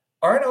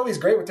aren't always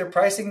great with their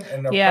pricing,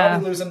 and they're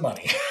probably losing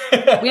money.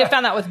 We have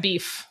found that with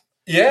beef.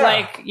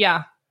 Yeah.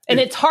 And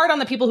it's hard on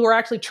the people who are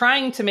actually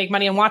trying to make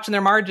money and watching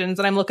their margins.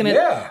 And I'm looking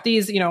at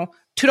these, $2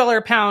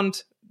 a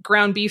pound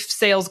ground beef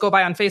sales go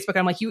by on Facebook.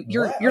 I'm like,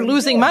 you're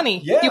losing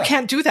money. Yeah. You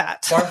can't do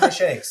that. Farm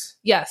fresh eggs.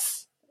 Yes.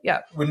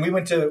 Yeah. When we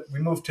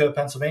moved to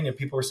Pennsylvania,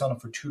 people were selling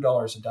for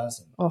 $2 a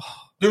dozen. Oh,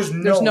 there's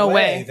no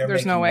way they're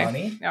There's making no way.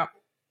 money. Yeah.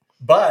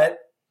 But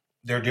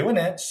they're doing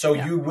it. So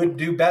you would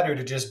do better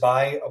to just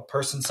buy a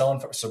person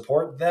selling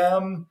support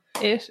them.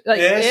 Ish. I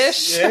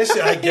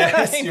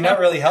guess. You're not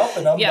really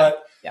helping them,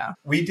 but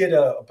we did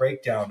a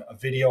breakdown, a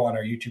video on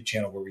our YouTube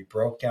channel where we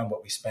broke down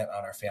what we spent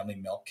on our family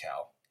milk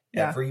cow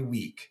every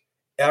week.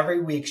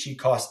 Every week she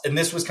cost, and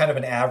this was kind of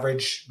an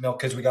average milk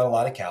because we got a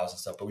lot of cows and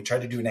stuff, but we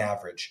tried to do an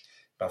average,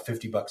 about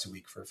 $50 a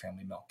week for a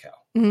family milk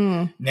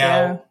cow.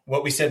 Now,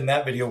 what we said in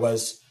that video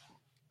was,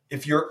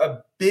 if you're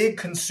a big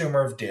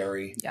consumer of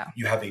dairy,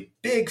 you have a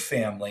big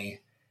family,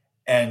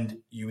 and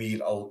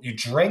you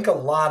drink a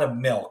lot of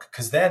milk,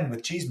 because then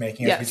with cheese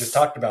making, as we just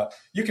talked about,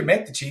 you can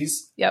make the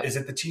cheese. Is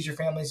it the cheese your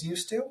family's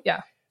used to?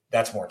 Yeah.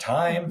 That's more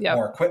time,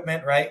 more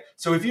equipment, right?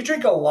 So if you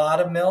drink a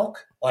lot of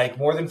milk, like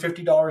more than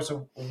 $50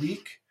 a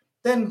week,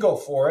 then go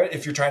for it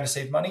if you're trying to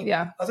save money.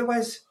 Yeah.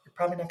 Otherwise, you're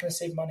probably not going to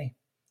save money.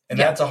 And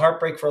that's a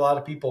heartbreak for a lot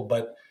of people.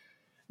 But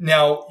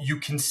now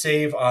you can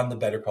save on the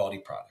better quality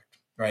product,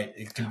 right?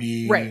 It can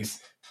be,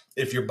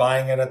 if you're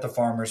buying it at the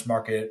farmer's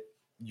market,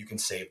 you can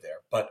save there.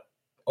 But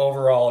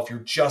overall, if you're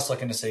just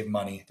looking to save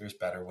money, there's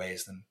better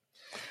ways than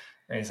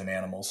raising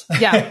animals.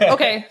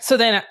 Okay. So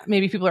then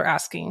maybe people are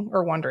asking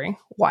or wondering,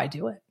 why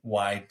do it?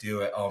 Why do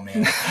it? Oh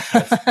man.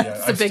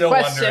 It's a big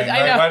question. Right?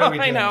 I know. Why do we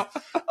do I know.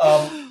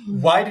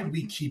 Why did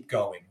we keep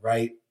going,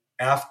 right?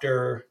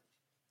 After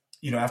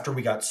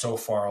we got so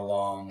far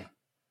along,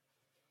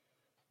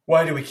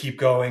 why do we keep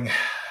going?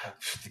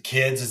 The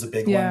kids is a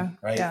big one,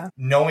 right? Yeah.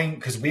 Knowing,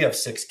 because we have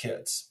 6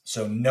 kids.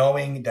 So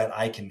knowing that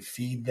I can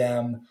feed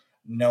them,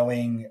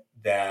 knowing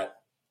that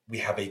we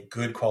have a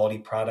good quality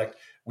product.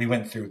 We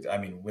went through,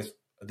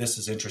 this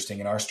is interesting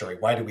in our story.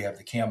 Why do we have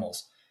the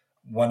camels?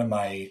 One of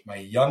my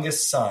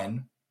youngest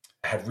son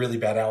had really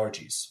bad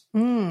allergies.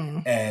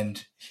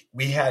 And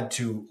we had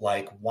to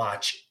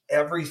watch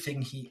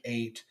everything he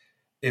ate.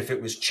 If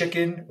it was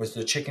chicken, was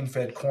the chicken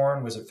fed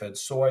corn? Was it fed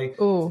soy?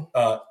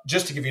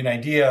 Just to give you an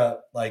idea,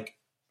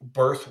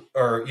 birth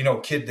or,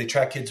 they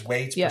track kids'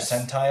 weights,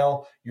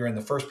 percentile. You're in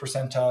the first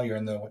percentile. You're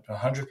in the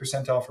 100th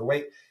percentile for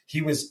weight.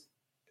 He was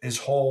his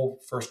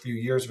whole first few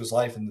years of his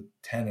life in the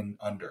 10 and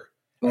under,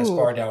 as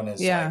far down as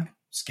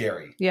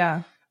scary.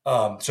 Yeah.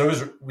 So it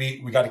was, we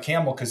got a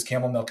camel because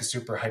camel milk is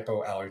super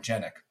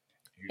hypoallergenic.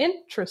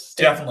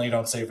 Interesting. Definitely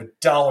don't save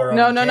 $1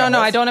 on No.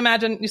 I don't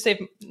imagine you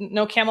save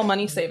no camel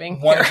money saving.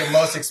 One of the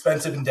most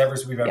expensive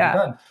endeavors we've ever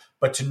done.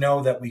 But to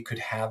know that we could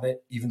have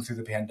it even through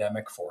the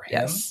pandemic for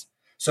him. Yes.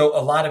 So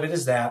a lot of it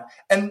is that.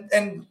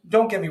 And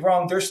don't get me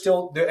wrong, there's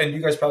still, and you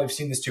guys probably have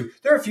seen this too,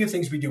 there are a few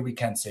things we do we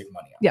can save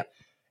money on. Yeah.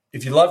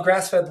 If you love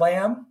grass-fed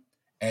lamb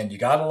and you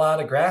got a lot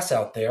of grass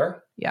out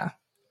there. Yeah.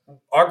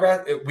 Our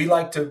grass, we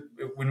like to,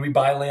 when we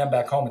buy lamb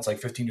back home, it's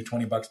like $15 to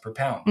 $20 per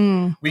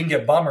pound. We can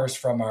get bummers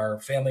from our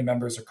family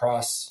members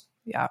across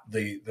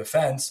the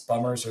fence.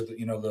 Bummers are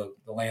the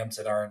lambs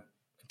that aren't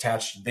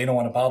attached. They don't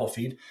want a bottle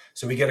feed.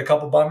 So we get a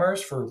couple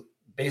bummers for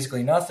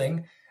basically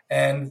nothing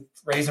and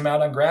raise them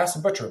out on grass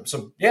and butcher them.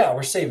 So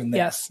we're saving them.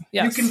 Yes.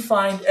 You can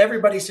find,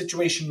 everybody's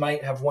situation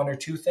might have one or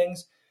two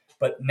things,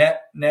 but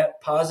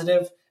net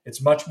positive,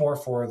 it's much more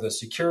for the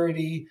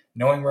security,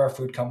 knowing where our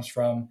food comes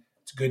from.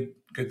 It's a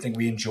good thing.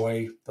 We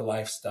enjoy the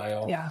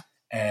lifestyle. Yeah.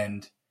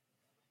 And,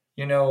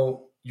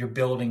 you're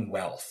building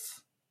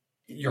wealth.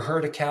 Your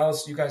herd of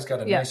cows, you guys got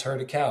a nice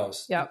herd of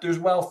cows. Yeah. There's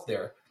wealth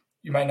there.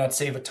 You might not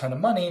save a ton of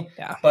money,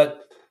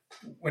 but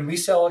when we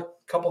sell a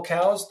couple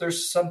cows,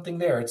 there's something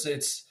there.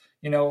 It's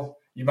you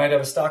might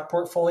have a stock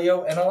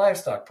portfolio and a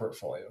livestock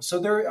portfolio. So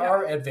there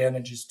are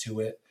advantages to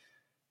it.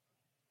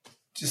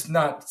 Just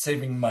not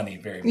saving money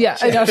very much. Yeah,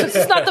 I know. It's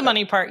just not the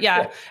money part.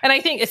 Yeah. And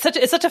I think it's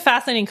such a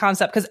fascinating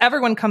concept because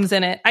everyone comes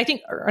in it. I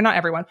think, or not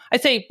everyone.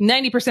 I'd say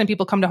 90% of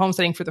people come to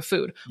homesteading for the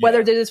food,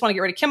 whether they just want to get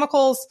rid of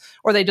chemicals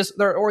or they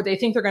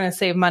think they're going to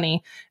save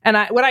money. And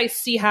what I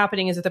see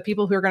happening is that the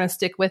people who are going to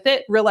stick with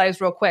it realize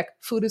real quick,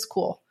 food is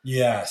cool.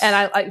 Yes.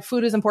 And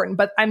food is important,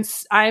 but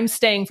I'm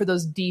staying for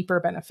those deeper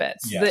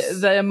benefits,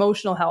 the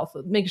emotional health,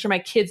 making sure my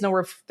kids know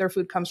where their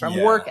food comes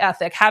from, work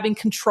ethic, having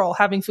control,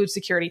 having food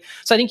security.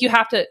 So I think you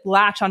have to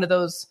latch onto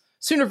those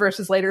sooner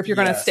versus later if you're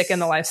going to stick in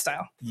the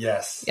lifestyle.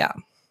 Yes. Yeah.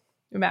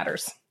 It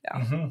matters.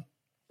 Yeah. Mm-hmm.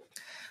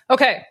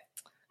 Okay.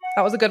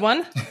 That was a good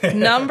one.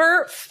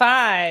 Number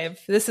 5.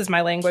 This is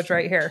my language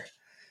right here.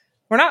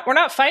 We're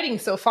not fighting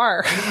so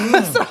far.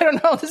 So I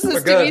don't know. This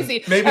is too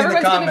easy. Maybe everyone's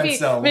in the comments,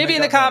 though. Maybe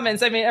in the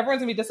comments. I mean,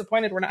 everyone's gonna be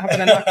disappointed we're not having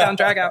a knockdown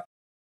drag out.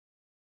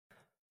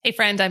 Hey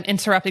friend, I'm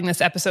interrupting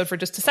this episode for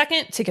just a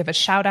second to give a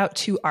shout out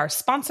to our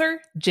sponsor,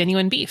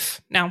 Genuine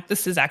Beef. Now,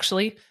 this is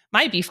actually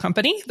my beef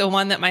company, the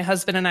one that my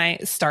husband and I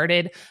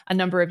started a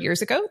number of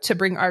years ago to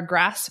bring our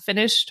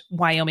grass-finished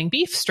Wyoming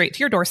beef straight to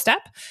your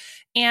doorstep.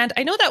 And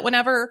I know that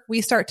whenever we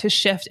start to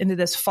shift into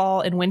this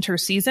fall and winter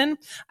season,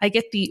 I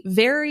get the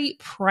very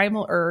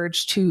primal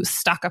urge to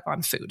stock up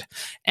on food.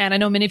 And I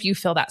know many of you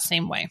feel that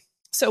same way.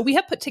 So we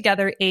have put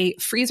together a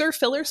freezer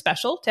filler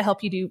special to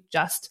help you do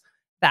just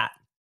that.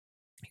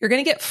 You're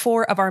going to get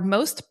 4 of our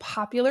most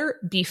popular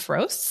beef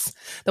roasts,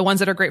 the ones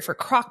that are great for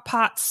crock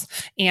pots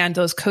and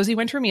those cozy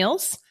winter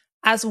meals,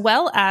 as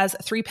well as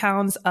 3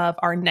 pounds of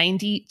our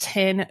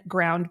 90-10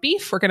 ground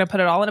beef. We're going to put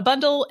it all in a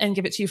bundle and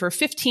give it to you for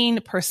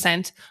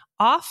 15%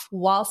 off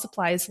while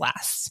supplies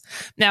last.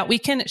 Now, we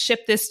can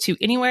ship this to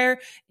anywhere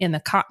in the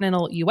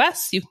continental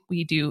US.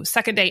 We do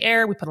second day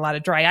air. We put a lot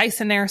of dry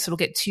ice in there, so it'll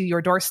get to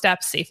your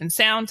doorstep safe and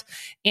sound.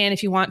 And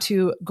if you want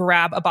to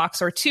grab a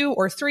box or 2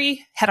 or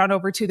 3, head on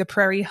over to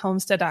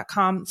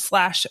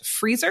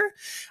theprairiehomestead.com/freezer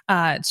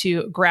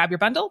to grab your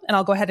bundle. And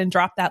I'll go ahead and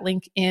drop that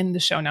link in the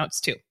show notes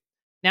too.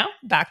 Now,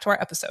 back to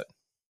our episode.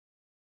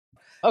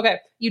 Okay,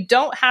 you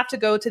don't have to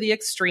go to the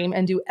extreme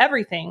and do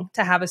everything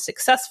to have a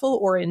successful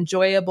or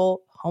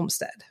enjoyable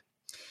homestead.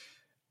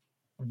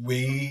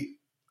 We,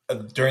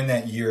 during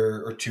that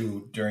year or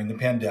two during the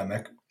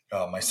pandemic,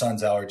 my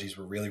son's allergies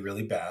were really,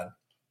 really bad.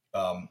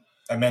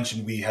 I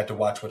mentioned we had to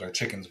watch what our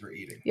chickens were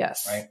eating.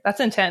 Yes, right?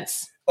 That's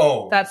intense.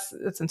 Oh, that's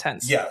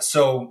intense. Yeah,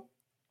 so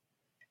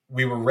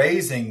we were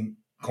raising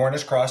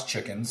Cornish cross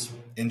chickens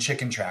in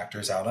chicken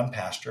tractors out on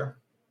pasture,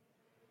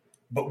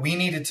 but we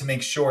needed to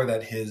make sure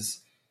that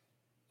his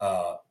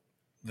the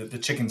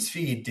chicken's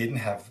feed didn't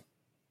have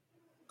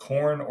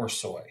corn or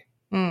soy.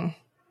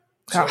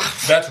 So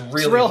that's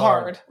really it's real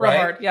hard, right?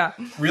 Real hard, yeah.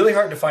 Really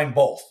hard to find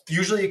both.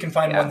 Usually you can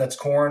find one that's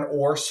corn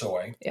or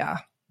soy. Yeah.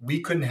 We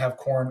couldn't have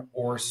corn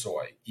or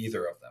soy,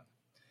 either of them.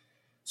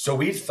 So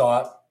we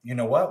thought, you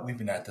know what? We've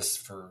been at this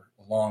for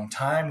a long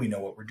time. We know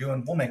what we're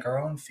doing. We'll make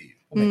our own feed.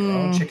 We'll make our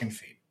own chicken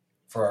feed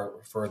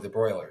for the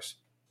broilers.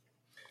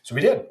 So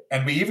we did.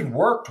 And we even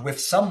worked with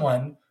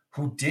someone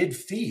who did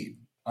feed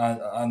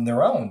on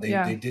their own.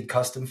 They did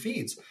custom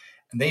feeds.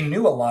 And they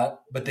knew a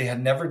lot, but they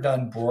had never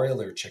done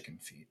broiler chicken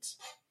feeds.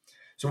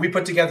 So we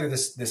put together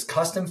this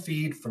custom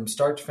feed from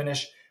start to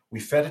finish. We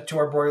fed it to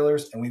our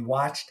broilers, and we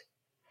watched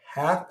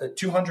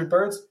 200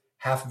 birds,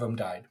 half of them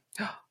died.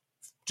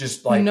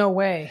 Just like, no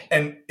way.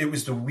 And it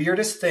was the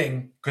weirdest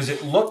thing because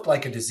it looked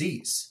like a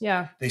disease.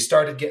 Yeah. They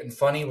started getting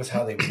funny with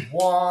how they would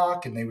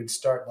walk, and they would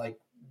start like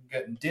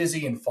getting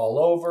dizzy and fall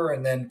over,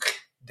 and then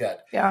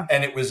dead. Yeah.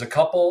 And it was a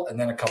couple, and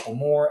then a couple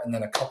more, and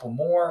then a couple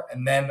more,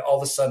 and then all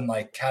of a sudden,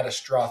 like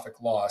catastrophic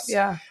loss.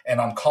 Yeah.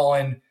 And I'm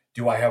calling,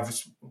 do I have,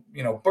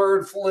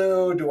 bird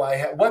flu? Do I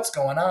have, what's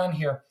going on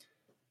here?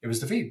 It was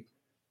the feed.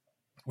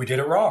 We did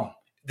it wrong.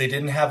 They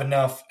didn't have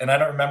enough. And I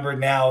don't remember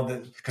now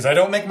because I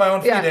don't make my own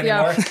feed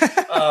anymore.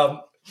 Yeah.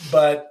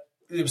 But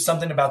it was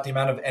something about the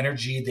amount of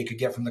energy they could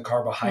get from the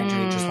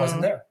carbohydrate just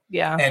wasn't there.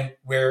 Yeah. And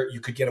where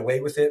you could get away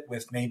with it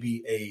with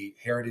maybe a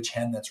heritage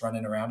hen that's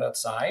running around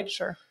outside.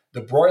 Sure. The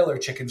broiler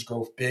chickens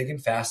grow big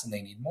and fast and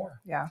they need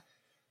more. Yeah.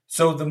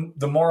 So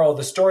the moral of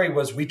the story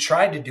was we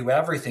tried to do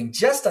everything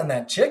just on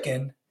that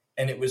chicken,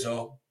 and it was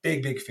a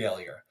big, big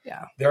failure.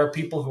 Yeah. There are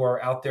people who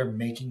are out there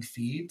making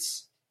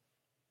feeds.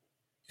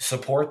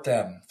 Support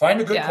them.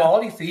 Find a good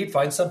quality feed.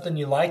 Find something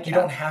you like. You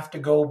don't have to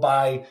go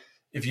buy,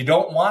 if you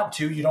don't want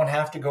to, you don't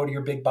have to go to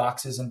your big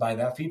boxes and buy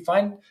that feed.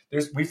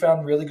 We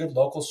found really good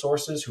local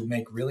sources who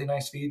make really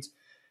nice feeds,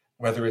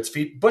 whether it's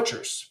feed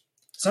butchers.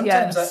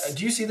 Sometimes,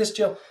 do you see this,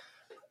 Jill?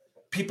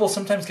 People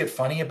sometimes get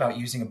funny about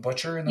using a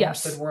butcher in the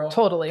homestead world.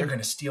 Totally. They're going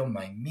to steal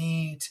my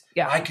meat.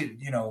 Yeah. I could,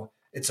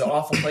 it's an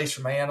awful place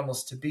for my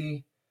animals to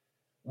be.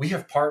 We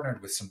have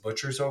partnered with some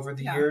butchers over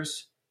the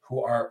years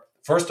who are,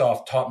 first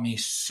off, taught me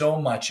so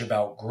much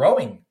about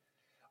growing.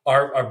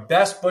 Our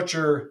best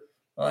butcher,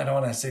 well, I don't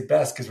want to say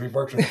best because we've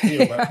worked with a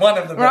few, but one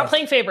of the We're not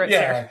playing favorites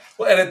here.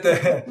 We'll edit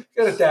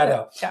that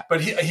out. Yeah. But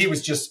he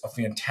was just a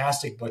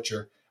fantastic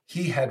butcher.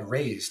 He had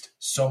raised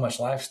so much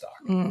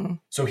livestock.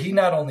 So he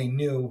not only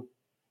knew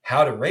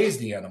how to raise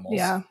the animals,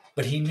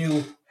 but he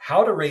knew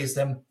how to raise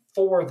them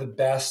for the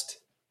best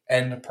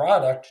end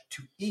product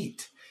to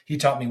eat. He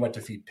taught me what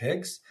to feed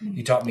pigs.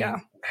 He taught me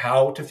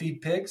how to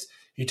feed pigs.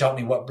 He taught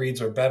me what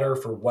breeds are better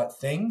for what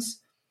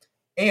things.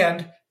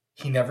 And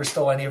he never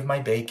stole any of my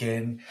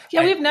bacon.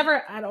 Yeah,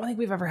 I don't think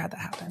we've ever had that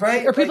happen.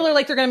 Right. Or people are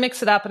like, they're going to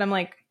mix it up. And I'm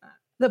like,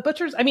 the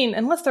butchers,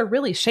 unless they're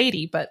really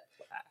shady, but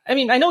I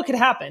know it could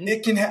happen.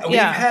 It can happen. We've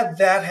had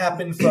that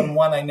happen from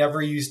one I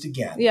never used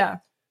again. Yeah.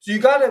 So you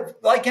got to,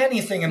 like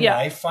anything in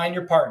life, find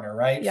your partner,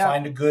 right? Yeah.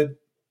 Find a good,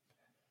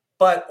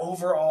 but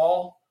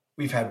overall,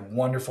 we've had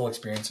wonderful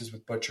experiences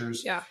with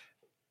butchers. Yeah.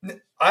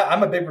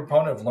 I'm a big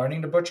proponent of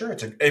learning to butcher.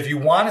 If you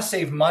want to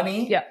save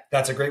money,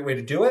 that's a great way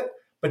to do it.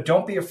 But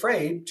don't be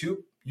afraid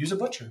to use a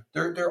butcher.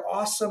 They're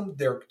awesome.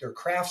 They're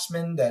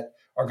craftsmen that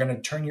are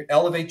going to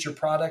elevate your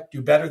product,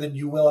 do better than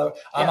you will.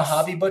 I'm a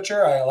hobby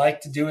butcher. I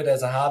like to do it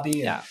as a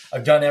hobby. And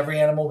I've done every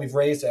animal we've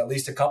raised, at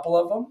least a couple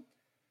of them.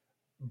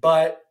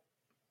 But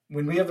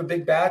when we have a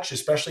big batch,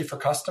 especially for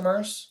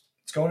customers,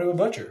 it's going to a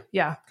butcher.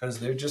 Yeah. Because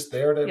they're just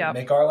there to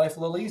make our life a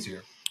little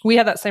easier. We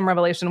had that same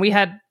revelation. We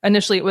had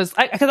initially, it was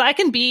because I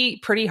can be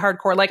pretty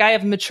hardcore. Like I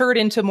have matured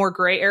into more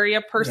gray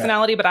area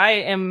personality, but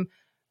I am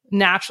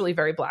naturally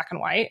very black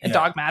and white and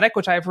dogmatic,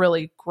 which I've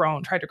really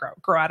tried to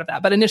grow out of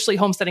that. But initially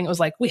homesteading, it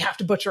was like, we have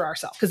to butcher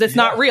ourselves because it's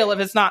not real if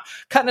it's not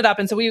cutting it up.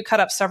 And so we would cut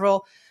up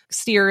several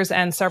steers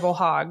and several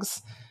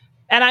hogs.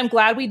 And I'm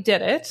glad we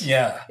did it.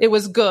 Yeah. It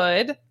was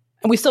good.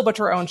 And we still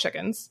butcher our own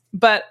chickens.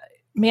 But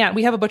man,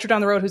 we have a butcher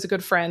down the road who's a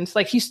good friend.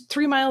 Like he's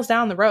 3 miles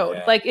down the road.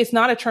 Yeah. Like it's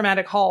not a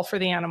traumatic haul for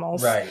the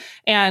animals. Right.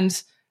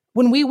 And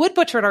when we would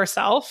butcher it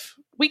ourselves,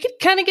 we could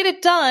kind of get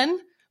it done.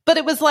 But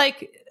it was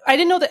like, I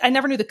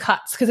never knew the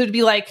cuts because it would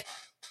be like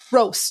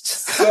roast,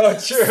 so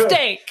true.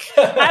 Steak.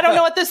 I don't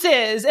know what this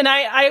is. And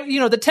I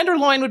the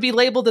tenderloin would be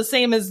labeled the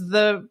same as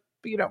the,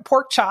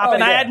 pork chop.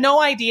 I had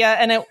no idea.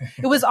 And it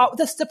was all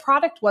the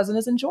product wasn't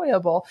as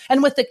enjoyable.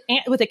 And with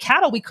the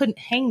cattle, we couldn't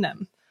hang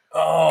them.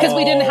 Because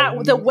we didn't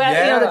have the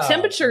wet, the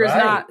temperature is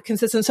not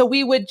consistent. So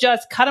we would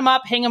just cut them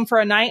up, hang them for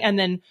a night, and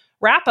then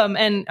wrap them.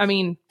 And I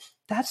mean,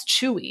 that's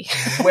chewy.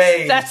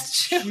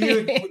 That's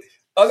chewy.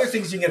 Other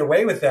things you can get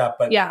away with that,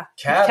 but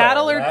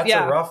cattle that's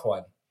a rough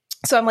one.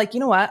 So I'm like, you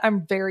know what?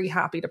 I'm very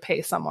happy to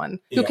pay someone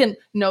who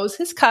knows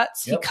his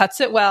cuts. He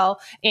cuts it well,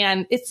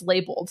 and it's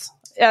labeled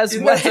as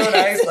Isn't that so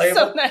nice? Labeled?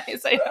 So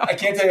nice. I know. I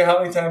can't tell you how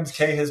many times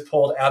Kay has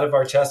pulled out of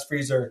our chest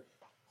freezer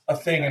a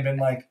thing and been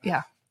like,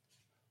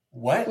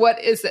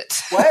 What is it?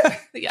 What?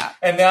 Yeah.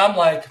 And now I'm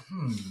like,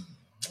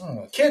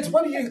 kids,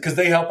 what do you, because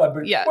they help. What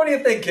do you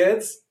think,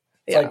 kids?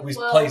 It's like we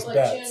place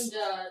bets. June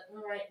does,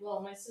 right?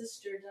 Well, my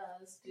sister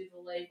does do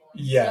the labeling.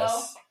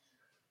 Yes.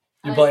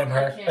 So you blame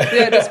her?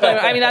 Just blame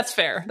her. I mean, that's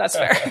fair. That's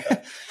fair.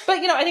 But,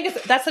 I think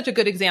that's such a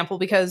good example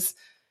because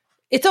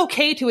it's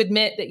okay to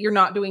admit that you're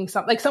not doing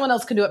something, like someone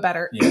else can do it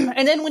better. Yeah.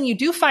 And then when you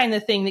do find the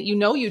thing that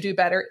you do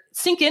better,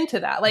 sink into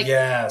that. Like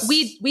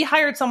we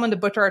hired someone to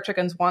butcher our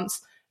chickens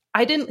once.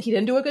 He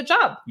didn't do a good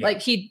job. Yeah.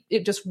 Like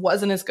it just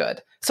wasn't as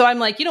good. So I'm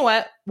like, you know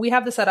what? We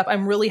have the setup.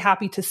 I'm really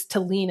happy to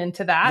lean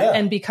into that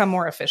and become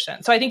more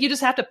efficient. So I think you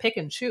just have to pick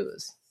and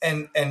choose.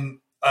 And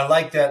I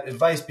like that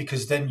advice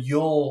because then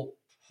you'll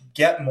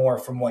get more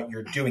from what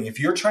you're doing. If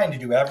you're trying to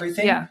do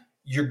everything,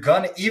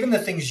 even the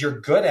things you're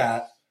good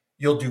at,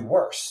 you'll do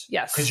worse.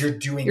 Yes. Because you're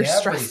doing everything.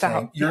 Stressed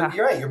out. You're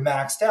right. You're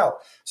maxed out.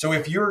 So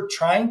if you're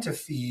trying to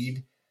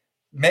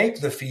make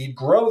the feed,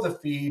 grow the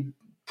feed,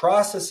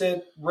 process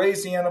it,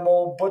 raise the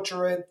animal,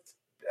 butcher it,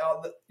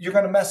 you're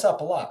going to mess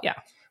up a lot. Yeah.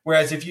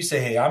 Whereas if you say,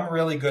 hey, I'm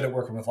really good at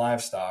working with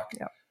livestock,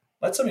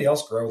 let somebody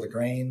else grow the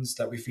grains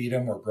that we feed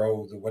them or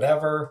grow the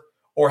whatever.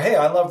 Or, hey,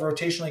 I love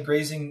rotationally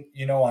grazing,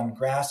 on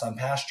grass, on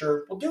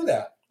pasture. We'll do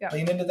that. Yeah.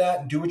 Lean into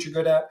that and do what you're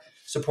good at.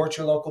 Support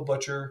your local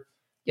butcher.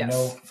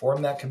 Yes.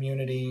 Form that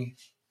community,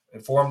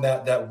 form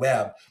that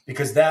web.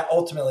 Because that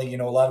ultimately,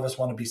 a lot of us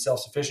want to be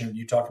self-sufficient.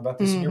 You talk about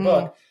this in your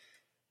book.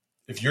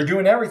 If you're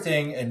doing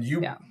everything and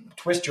you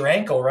twist your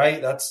ankle,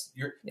 right? But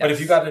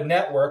if you got a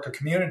network, a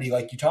community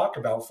like you talk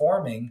about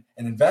forming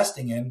and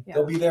investing in,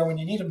 they'll be there when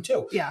you need them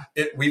too. Yeah.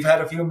 We've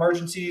had a few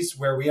emergencies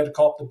where we had to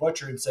call up the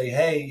butcher and say,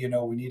 hey,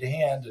 we need a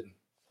hand. And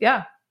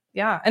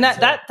and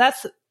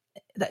that's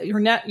your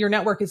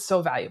network is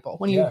so valuable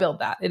when you build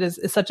that.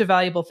 It's such a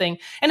valuable thing.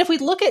 And if we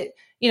look at,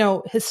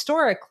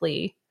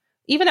 historically,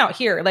 even out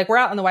here, like we're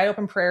out in the wide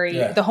open prairie,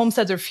 the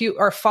homesteads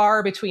are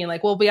far between.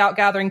 Like we'll be out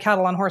gathering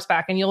cattle on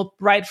horseback and you'll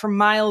ride for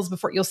miles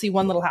before you'll see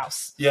one little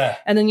house. Yeah.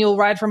 And then you'll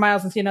ride for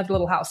miles and see another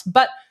little house.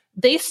 But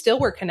they still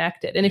were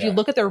connected. And if you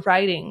look at their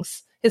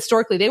writings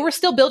historically, they were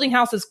still building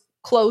houses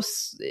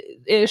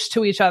close-ish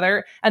to each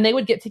other. And they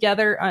would get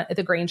together at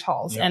the Grange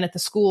halls and at the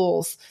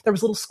schools. There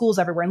was little schools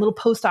everywhere and little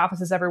post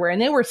offices everywhere.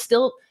 And they were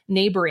still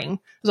neighboring,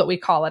 is what we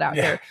call it out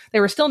here. They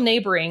were still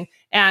neighboring.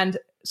 And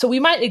so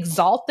we might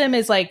exalt them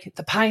as like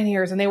the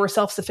pioneers and they were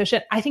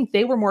self-sufficient. I think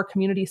they were more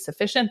community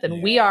sufficient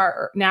than we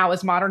are now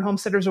as modern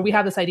homesteaders, where we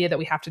have this idea that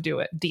we have to do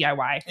it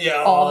DIY,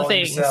 all the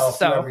things.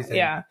 Yourself, everything.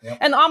 Yep.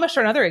 And the Amish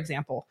are another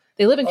example.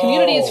 They live in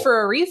communities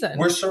for a reason.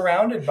 We're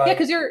surrounded by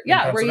because you're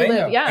where you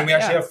live. Yeah. And we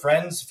actually have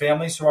friends,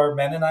 families who are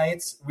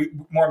Mennonites,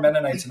 more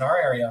Mennonites in our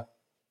area.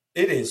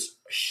 It is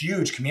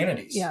huge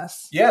communities.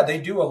 Yes. Yeah, they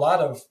do a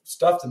lot of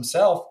stuff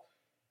themselves.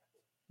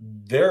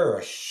 They're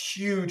a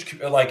huge,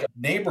 like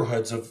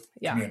neighborhoods of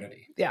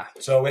community. Yeah.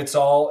 So it's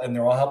all, and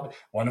they're all helping.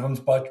 One of them's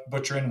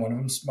butchering, one of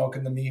them's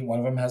smoking the meat, one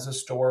of them has a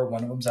store,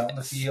 one of them's out in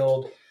the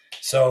field.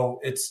 So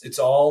it's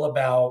all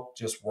about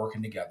just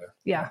working together.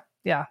 Yeah.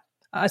 Yeah.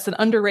 It's an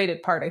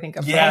underrated part, I think,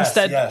 of the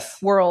homestead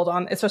world,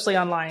 especially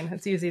online.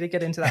 It's easy to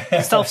get into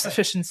that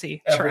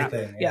self-sufficiency trap.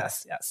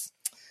 Yes.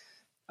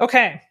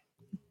 Okay.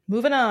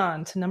 Moving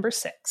on to number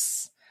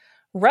 6.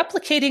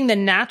 Replicating the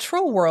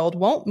natural world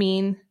won't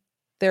mean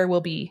there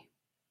will be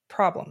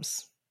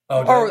problems.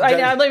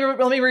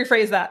 Let me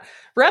rephrase that.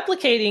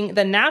 Replicating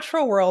the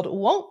natural world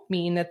won't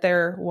mean that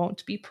there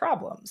won't be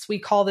problems. We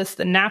call this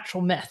the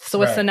natural myth. So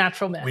what's the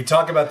natural myth? We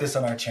talk about this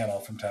on our channel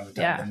from time to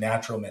time, the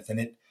natural myth.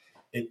 And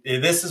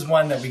this is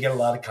one that we get a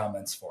lot of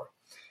comments for.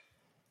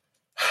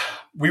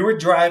 We were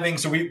driving.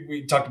 So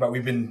we talked about,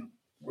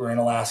 we're in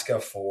Alaska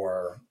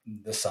for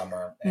the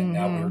summer. And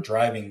now we were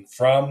driving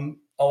from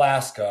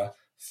Alaska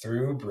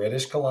through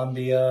British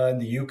Columbia and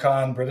the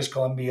Yukon, British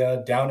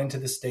Columbia, down into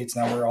the States.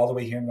 Now we're all the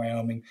way here in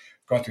Wyoming,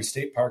 going through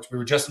state parks. We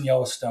were just in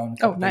Yellowstone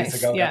a couple days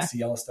ago. Got to see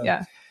Yellowstone.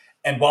 Yeah.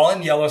 And while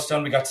in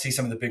Yellowstone, we got to see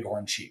some of the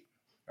bighorn sheep,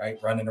 right?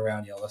 Running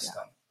around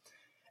Yellowstone.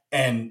 Yeah.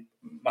 And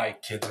my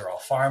kids are all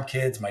farm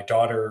kids. My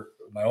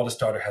oldest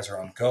daughter has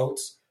her own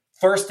goats.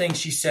 First thing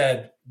she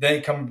said, they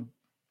come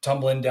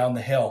tumbling down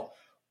the hill.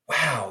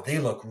 Wow, they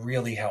look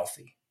really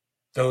healthy.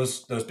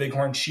 Those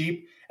bighorn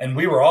sheep. And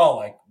we were all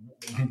like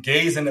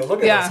gazing at,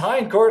 look at those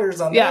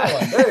hindquarters on that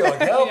one. They look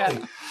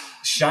healthy.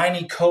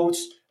 Shiny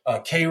coats.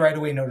 Kay right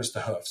away noticed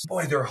the hoofs.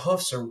 Boy, their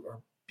hoofs are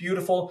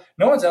beautiful.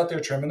 No one's out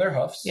there trimming their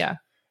hoofs. Yeah.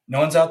 No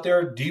one's out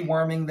there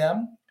deworming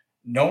them.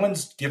 No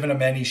one's giving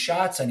them any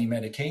shots, any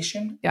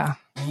medication. Yeah.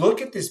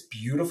 Look at this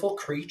beautiful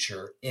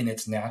creature in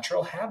its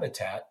natural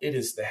habitat. It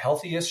is the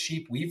healthiest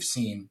sheep we've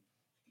seen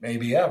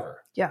maybe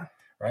ever. Yeah.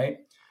 Right?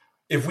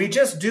 If we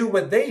just do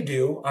what they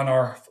do on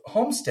our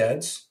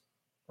homesteads,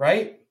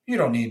 right? You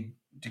don't need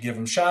to give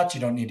them shots.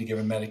 You don't need to give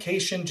them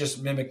medication.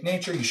 Just mimic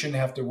nature. You shouldn't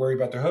have to worry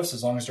about their hoofs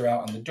as long as they're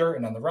out on the dirt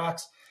and on the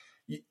rocks.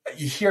 You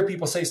hear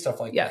people say stuff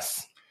like that.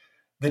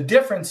 The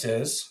difference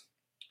is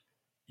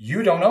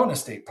you don't own a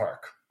state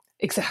park.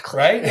 Exactly.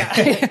 Right?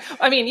 Yeah.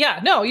 I mean,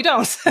 no, you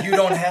don't. You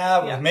don't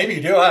have, maybe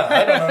you do.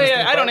 I don't know.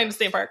 I don't own a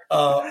state park.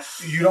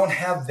 You don't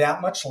have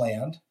that much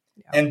land.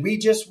 Yeah. And we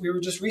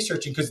were just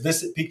researching because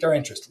this piqued our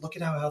interest. Look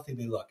at how healthy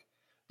they look.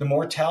 The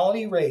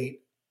mortality rate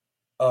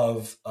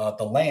of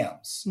the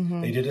lambs.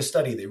 They did a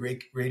study. They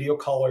radio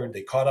colored.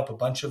 They caught up a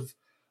bunch of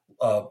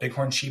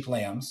bighorn sheep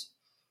lambs.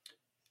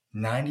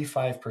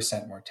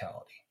 95%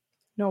 mortality.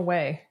 No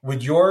way.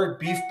 Would your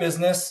beef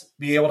business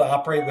be able to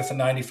operate with a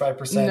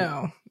 95%?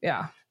 No.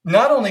 Yeah.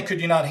 Not only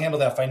could you not handle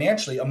that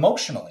financially,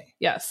 emotionally.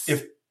 Yes.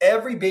 If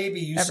every baby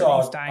you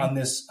saw on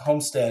this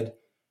homestead,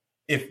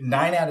 if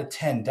 9 out of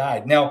 10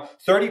 died. Now,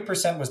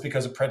 30% was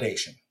because of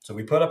predation. So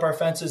we put up our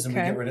fences and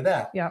we get rid of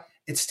that. Yeah.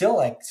 It's still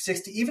like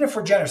 60, even if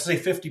we're generous, say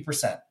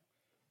 50%.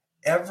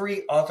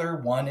 Every other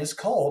one is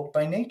culled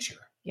by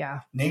nature. Yeah.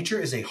 Nature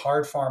is a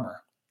hard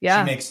farmer.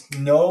 Yeah. She makes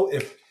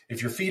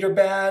if your feet are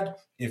bad,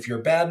 if you're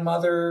bad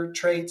mother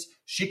traits,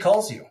 she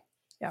culls you.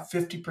 Yeah.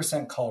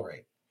 50% cull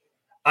rate.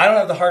 I don't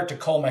have the heart to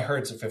cull my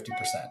herds at 50%.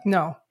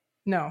 No.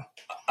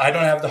 I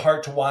don't have the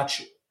heart to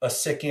watch a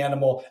sick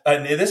animal.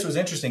 And this was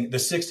interesting. The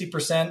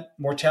 60%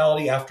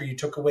 mortality after you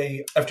took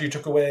away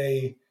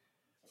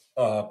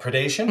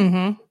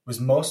predation was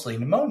mostly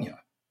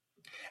pneumonia.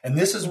 And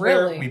this is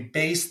where we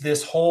base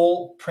this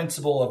whole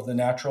principle of the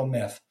natural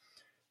myth.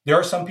 There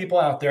are some people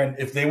out there, and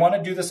if they want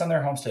to do this on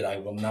their homestead, I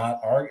will not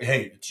argue.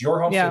 Hey, it's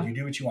your homestead. Yeah. You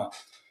do what you want.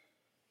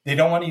 They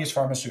don't want to use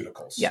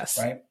pharmaceuticals. Yes.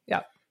 Right?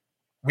 Yeah.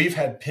 We've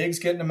had pigs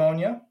get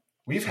pneumonia.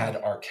 We've had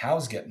our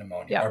cows get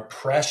pneumonia. Yeah. Our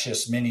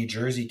precious mini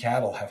Jersey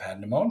cattle have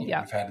had pneumonia.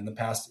 Yeah. We've had in the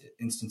past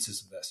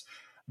instances of this.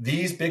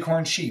 These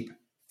bighorn sheep,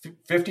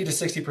 50 to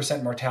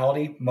 60%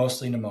 mortality,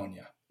 mostly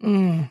pneumonia.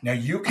 Now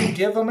you can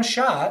give them a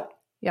shot,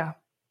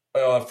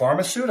 a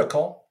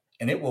pharmaceutical,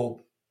 and it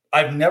will.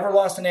 I've never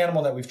lost an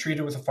animal that we've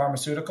treated with a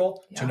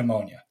pharmaceutical to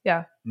pneumonia.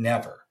 Yeah.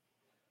 Never.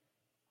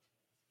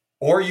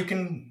 Or you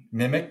can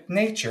mimic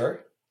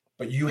nature,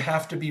 but you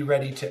have to be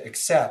ready to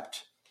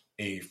accept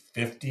a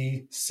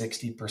 50,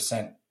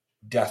 60%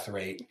 death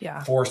rate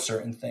for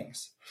certain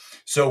things.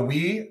 So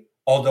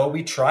although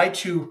we try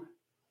to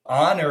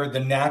honor the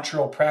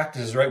natural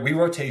practices, right? We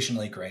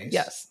rotationally graze.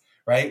 Yes.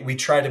 Right? We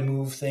try to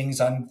move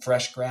things on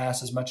fresh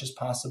grass as much as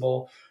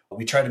possible.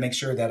 We try to make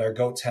sure that our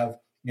goats have,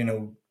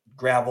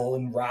 gravel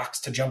and rocks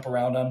to jump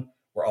around on.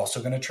 We're also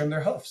going to trim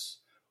their hoofs.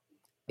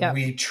 Yep.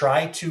 We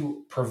try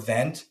to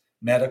prevent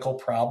medical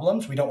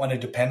problems. We don't want to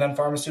depend on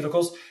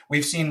pharmaceuticals.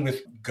 We've seen when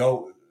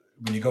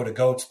you go to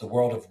goats, the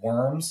world of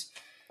worms.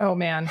 Oh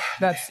man,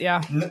 that's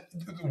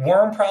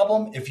worm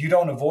problem. If you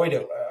don't avoid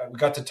it, we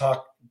got to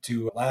talk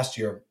to last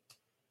year,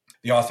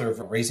 the author of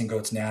Raising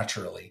Goats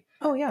Naturally.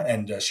 Oh yeah.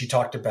 And she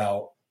talked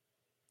about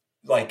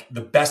like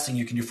the best thing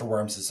you can do for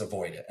worms is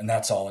avoid it. And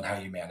that's all in how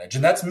you manage.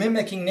 And that's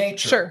mimicking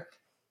nature. Sure.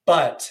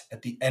 But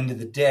at the end of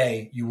the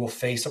day, you will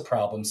face a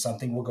problem.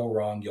 Something will go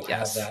wrong. You'll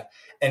have that.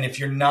 And if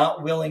you're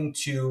not willing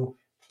to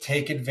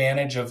take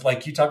advantage of,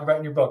 like you talk about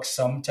in your book,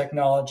 some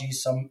technology,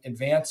 some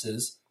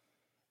advances,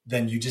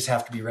 then you just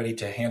have to be ready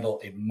to handle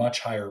a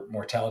much higher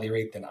mortality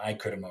rate than I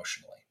could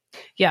emotionally.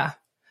 Yeah.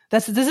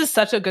 This is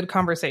such a good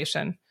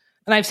conversation.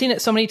 And I've seen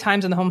it so many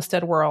times in the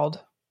homestead world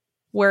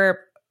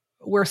where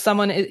we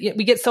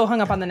get so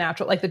hung up on the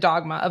natural, like the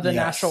dogma of the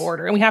natural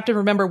order. And we have to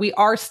remember we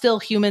are still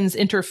humans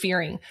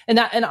interfering. And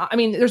I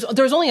mean, there's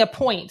only a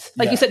point.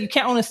 Like you said, you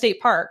can't own a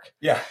state park.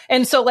 Yeah.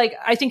 And so like,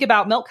 I think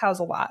about milk cows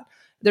a lot.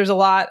 There's a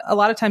lot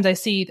of times I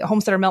see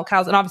homesteader milk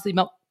cows, and obviously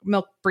milk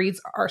milk breeds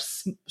are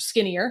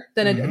skinnier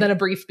than a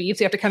beef beef.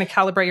 So you have to kind of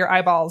calibrate your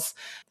eyeballs.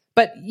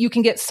 But you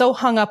can get so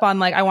hung up on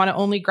like, I want to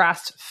only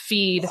grass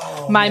feed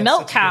my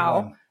milk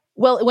cow.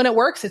 Well, when it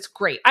works, it's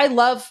great.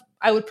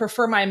 I would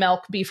prefer my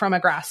milk be from a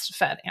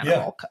grass-fed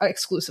animal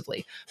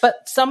exclusively. But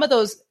some of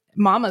those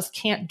mamas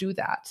can't do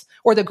that,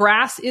 or the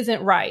grass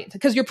isn't right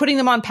because you're putting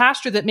them on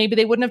pasture that maybe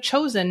they wouldn't have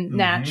chosen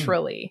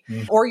naturally,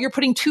 or you're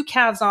putting 2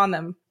 calves on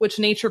them, which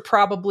nature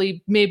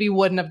probably maybe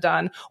wouldn't have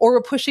done, or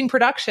we're pushing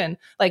production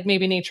like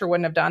maybe nature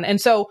wouldn't have done.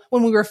 And so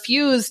when we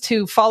refuse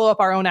to follow up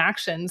our own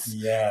actions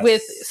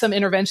with some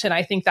intervention,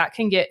 I think that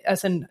can get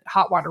us in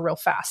hot water real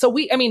fast. So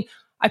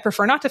I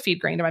prefer not to feed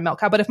grain to my milk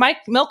cow, but if my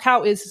milk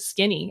cow is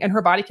skinny and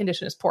her body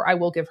condition is poor, I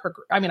will give her,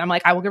 I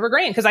will give her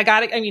grain because I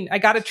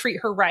got to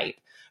treat her right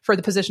for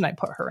the position I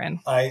put her in.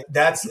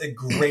 That's a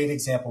great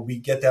example. We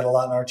get that a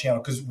lot in our channel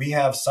because we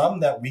have some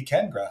that we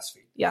can grass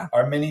feed. Yeah.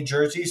 Our mini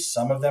Jerseys,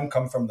 some of them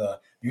come from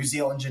the New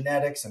Zealand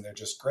genetics and they're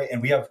just great.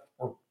 And we're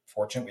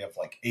fortunate. We have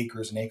like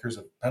acres and acres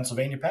of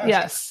Pennsylvania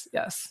pasture.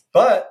 Yes.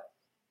 But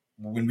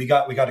when we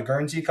got a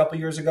Guernsey a couple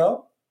years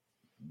ago,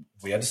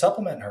 we had to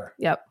supplement her.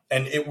 Yep.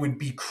 And it would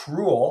be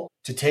cruel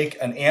to take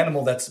an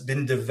animal that's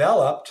been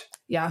developed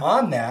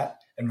on that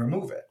and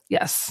remove it.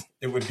 Yes.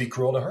 It would be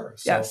cruel to her.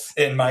 So,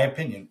 in my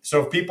opinion.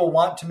 So if people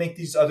want to make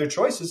these other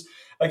choices,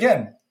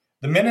 again,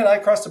 the minute I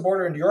cross the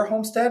border into your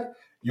homestead,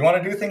 you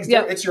want to do things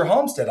there, it's your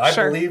homestead. I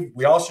believe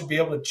we all should be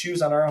able to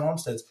choose on our own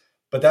homesteads.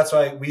 But that's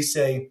why we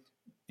say,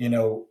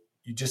 you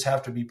just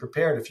have to be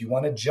prepared. If you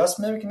want to just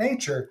mimic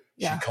nature,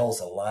 she culls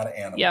a lot of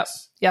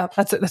animals. Yep.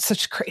 That's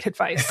such great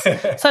advice.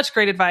 Such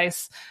great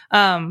advice.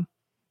 And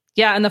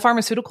the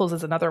pharmaceuticals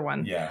is another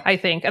one, I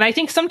think. And I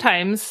think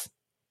sometimes,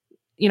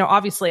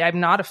 obviously I'm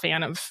not a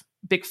fan of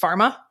big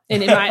pharma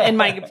in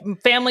my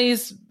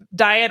family's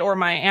diet or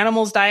my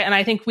animals' diet. And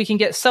I think we can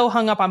get so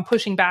hung up on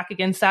pushing back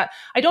against that.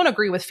 I don't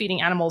agree with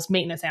feeding animals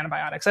maintenance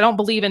antibiotics. I don't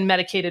believe in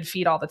medicated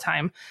feed all the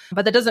time,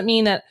 but that doesn't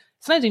mean that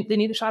sometimes they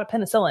need a shot of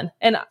penicillin.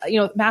 And,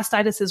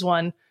 mastitis is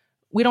one.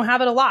 We don't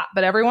have it a lot,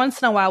 but every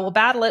once in a while we'll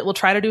battle it. We'll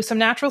try to do some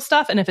natural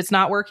stuff. And if it's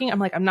not working, I'm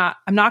like, I'm not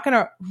going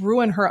to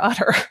ruin her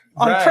udder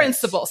on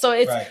principle. So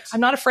I'm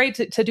not afraid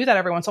to do that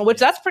every once in a while, which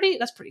that's pretty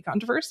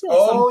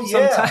controversial.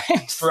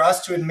 Sometimes. For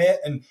us to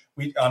admit, and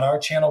we, on our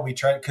channel, we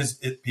try, cause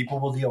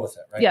people will deal with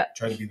it, right? Yeah.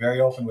 Try to be very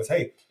open with,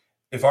 hey,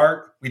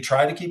 we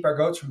try to keep our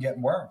goats from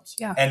getting worms.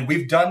 Yeah. And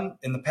we've done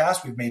in the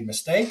past, we've made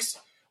mistakes.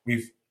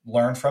 We've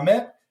learned from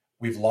it.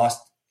 We've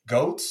lost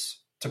goats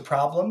to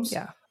problems.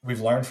 Yeah.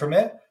 We've learned from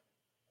it.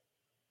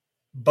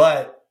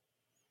 But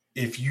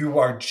if you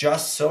are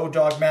just so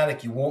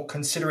dogmatic, you won't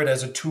consider it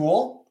as a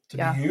tool to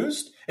be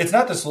used. It's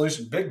not the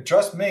solution.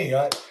 Trust me.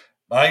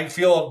 I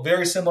feel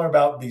very similar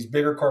about these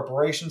bigger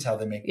corporations, how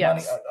they make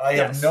money. I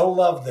have no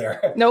love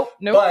there. Nope.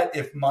 But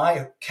if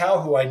my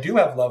cow, who I do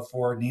have love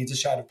for, needs a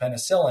shot of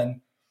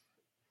penicillin,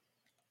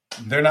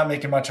 they're not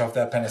making much off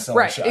that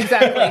penicillin shot.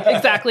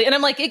 Exactly. And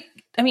I'm like,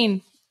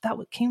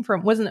 that came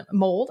from, wasn't it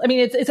mold?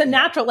 It's a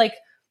natural, like,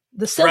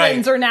 the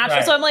psyllins are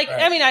natural. So I'm like,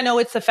 I know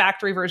it's the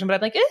factory version, but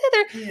I'm like,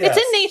 it's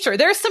in nature.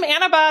 There's some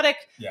antibiotic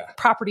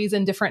properties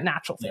in different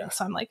natural things.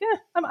 So I'm like,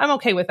 I'm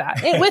okay with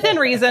that. Within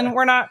reason.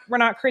 We're not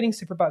creating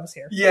super bugs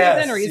here.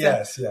 Within reason.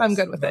 Yes. I'm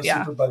good with it.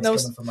 Yeah. Super bugs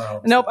coming from our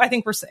home. Nope. I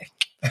think we're safe.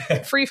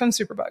 Free from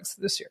super bugs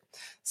this year.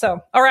 So,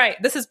 all right.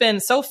 This has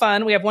been so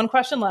fun. We have one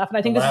question left. And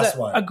I think this is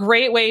a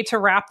great way to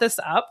wrap this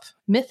up.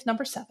 Myth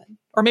number 7,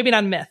 or maybe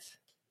not a myth,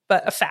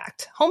 but a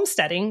fact.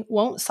 Homesteading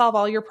won't solve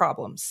all your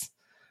problems,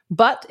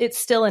 but it's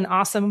still an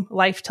awesome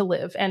life to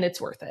live, and it's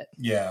worth it.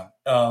 Yeah.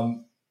 I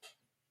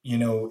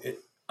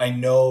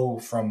know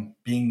from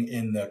being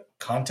in the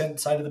content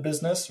side of the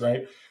business,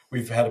 right?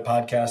 We've had a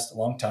podcast a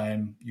long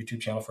time, YouTube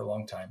channel for a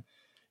long time.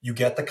 You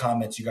get the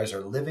comments, you guys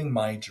are living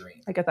my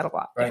dream. I get that a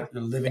lot. Right?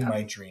 You're living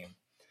my dream.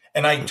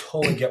 And I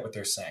totally get what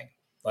they're saying.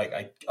 Like,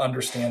 I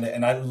understand it.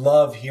 And I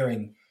love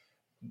hearing,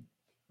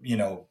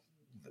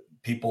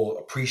 people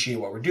appreciate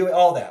what we're doing,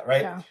 all that,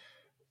 right? Yeah.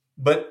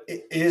 But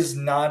it is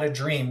not a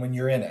dream when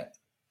you're in it,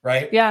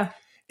 right? Yeah.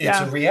 It's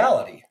a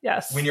reality.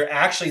 Yes. When you're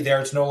actually there,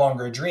 it's no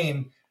longer a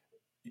dream.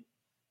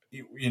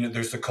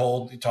 There's the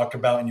cold you talked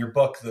about in your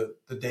book,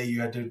 the day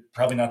you had to,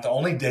 probably not the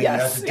only day you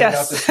had to dig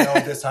out the snow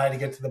this high to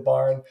get to the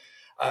barn.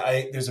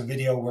 There's a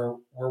video where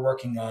we're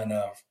working on,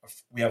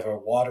 we have a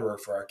waterer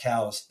for our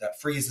cows that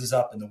freezes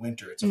up in the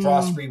winter. It's a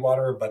frost-free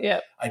waterer, but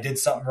I did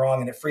something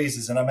wrong and it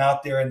freezes. And I'm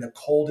out there in the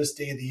coldest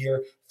day of the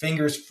year,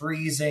 fingers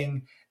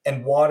freezing,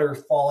 and water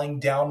falling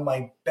down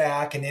my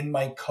back and in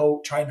my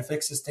coat, trying to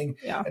fix this thing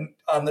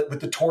and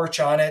with the torch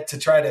on it to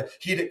try to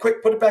heat it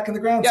quick, put it back in the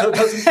ground so it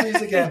doesn't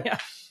freeze again.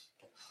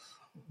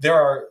 There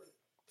are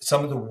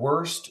some of the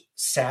worst,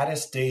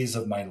 saddest days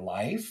of my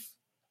life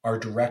are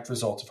direct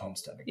results of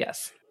homesteading.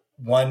 Yes.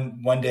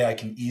 One day I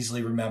can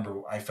easily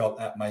remember I felt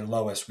at my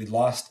lowest. We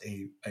lost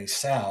a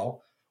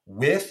sow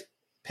with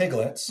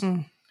piglets.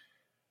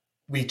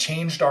 We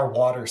changed our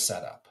water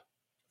setup,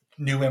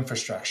 new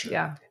infrastructure.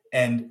 Yeah.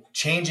 And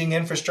changing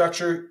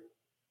infrastructure,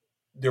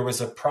 there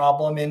was a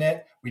problem in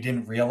it we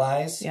didn't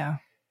realize. Yeah.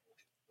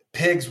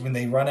 Pigs, when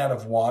they run out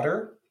of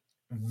water,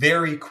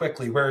 very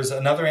quickly. Whereas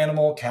another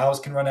animal, cows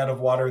can run out of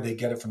water. They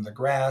get it from the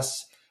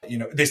grass.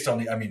 They still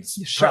need, it's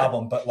a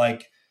problem, but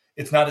like,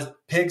 it's not as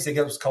pigs, they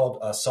get what's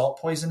called salt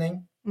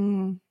poisoning.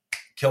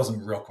 Kills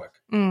them real quick.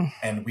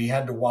 And we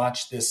had to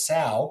watch this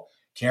sow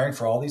caring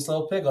for all these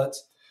little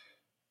piglets.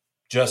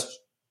 Just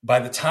by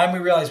the time we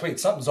realized, wait,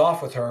 something's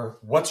off with her.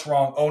 What's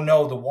wrong? Oh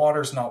no, the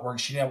water's not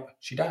working.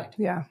 She died.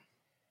 Yeah.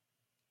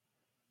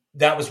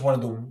 That was one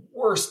of the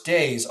worst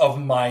days of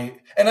and I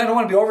don't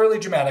want to be overly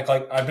dramatic.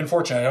 Like, I've been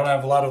fortunate. I don't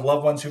have a lot of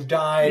loved ones who've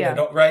died.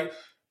 Yeah. Right.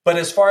 But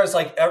as far as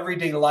like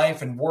everyday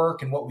life and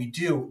work and what we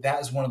do,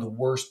 that is one of the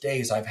worst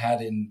days I've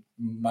had in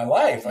my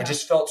life. I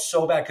just felt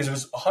so bad because it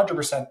was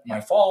 100% my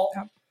fault.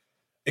 Yeah.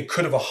 It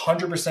could have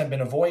 100%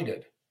 been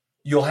avoided.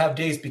 You'll have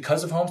days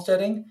because of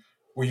homesteading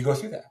where you go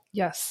through that.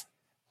 Yes.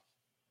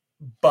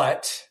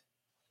 But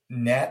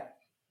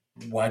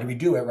why do we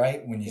do it,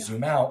 right? When you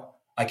zoom out,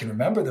 I can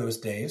remember those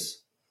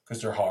days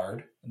because they're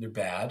hard and they're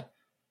bad,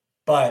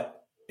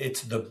 but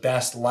it's the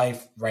best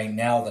life right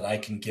now that I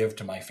can give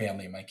to my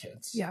family and my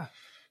kids. Yeah.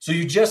 So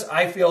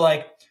I feel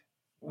like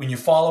when you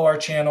follow our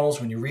channels,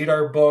 when you read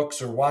our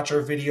books or watch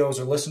our videos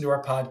or listen to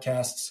our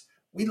podcasts,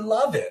 we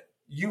love it.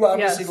 You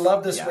obviously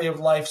love this way of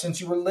life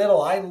since you were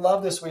little. I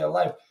love this way of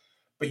life,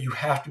 but you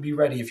have to be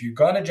ready. If you're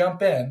going to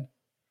jump in,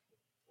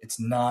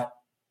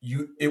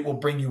 it will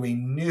bring you a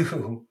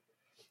new,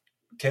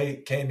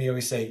 Kay and me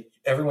always say,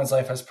 everyone's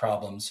life has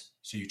problems,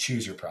 so you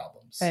choose your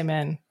problems.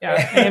 Amen.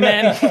 Yeah.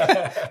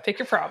 Amen. Pick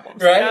your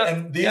problems. Right? Yep.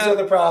 And these are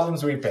the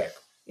problems we pick.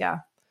 Yeah.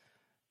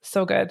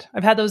 So good.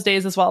 I've had those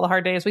days as well, the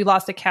hard days. We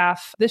lost a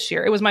calf this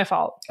year. It was my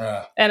fault.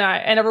 And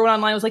everyone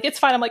online was like, it's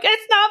fine. I'm like,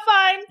 it's not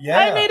fine. Yeah.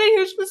 I made a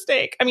huge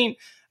mistake. I mean,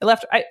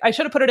 I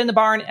should have put it in the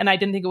barn and I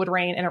didn't think it would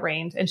rain, and it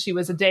rained, and she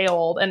was a day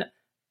old, and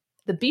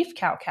the beef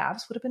cow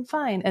calves would have been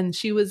fine. And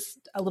she was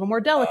a little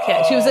more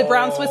delicate. She was a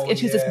brown Swiss, and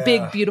she was this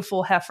big,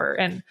 beautiful heifer,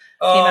 and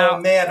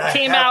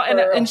came out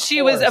and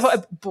she was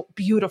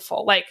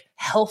beautiful, like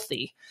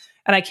healthy.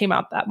 And I came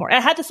out that morning.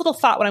 I had this little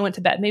thought when I went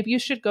to bed, maybe you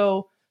should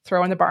go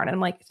throw in the barn. And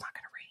I'm like, it's not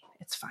going to rain.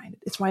 It's fine.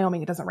 It's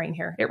Wyoming. It doesn't rain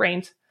here. It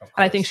rained. And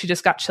I think she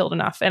just got chilled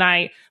enough. And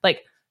I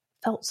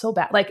felt so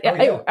bad.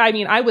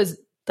 I was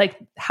like,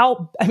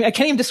 I can't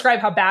even describe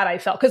how bad I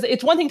felt, because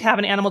it's one thing to have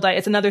an animal die.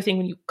 It's another thing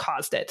when you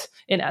caused it,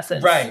 in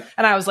essence. Right.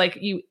 And I was like,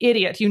 you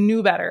idiot, you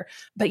knew better.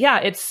 But yeah,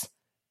 it's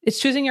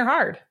choosing your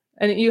heart,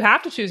 and you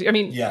have to choose. I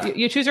mean,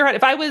 you choose your heart.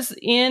 If I was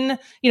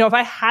if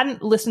I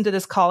hadn't listened to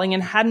this calling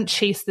and hadn't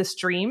chased this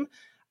dream,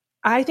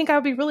 I think I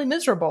would be really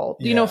miserable,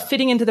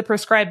 fitting into the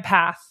prescribed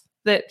path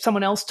that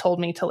someone else told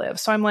me to live.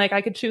 So I'm like,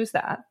 I could choose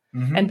that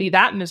and be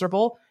that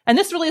miserable. And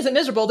this really isn't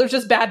miserable. There's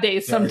just bad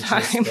days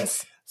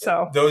sometimes.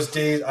 So those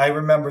days, I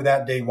remember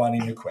that day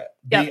wanting to quit.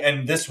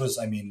 And this was,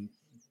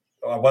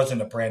 I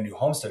wasn't a brand new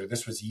homesteader.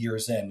 This was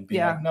years in.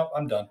 Being like, no,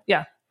 I'm done.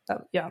 Yeah.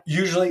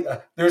 Usually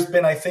there's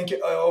been, I think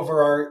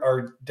over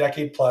our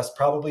decade plus,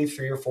 probably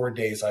 3 or 4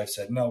 days I've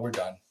said, no, we're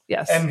done.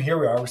 Yes. And here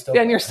we are. We're still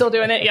and you're still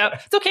doing it. Yeah.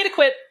 It's okay to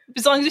quit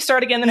as long as you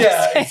start again the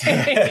next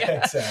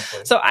day.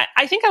 Exactly. So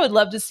I think I would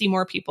love to see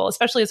more people,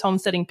 especially as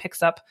homesteading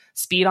picks up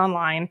speed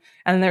online.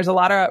 And there's a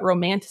lot of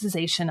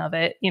romanticization of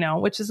it,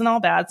 which isn't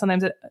all bad.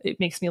 Sometimes it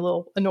makes me a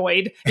little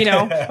annoyed,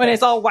 when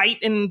it's all white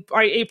and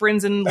white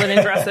aprons and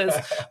linen dresses.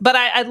 But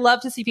I'd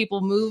love to see people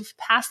move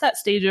past that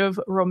stage of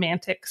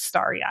romantic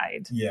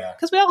starry-eyed. Yeah.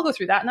 Because we all go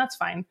through that, and that's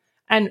fine.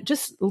 And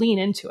just lean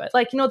into it.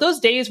 Like,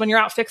 those days when you're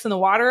out fixing the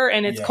water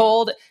and it's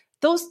cold,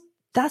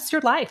 that's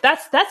your life.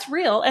 That's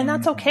real. And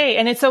that's okay.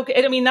 And it's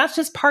okay. I mean, that's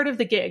just part of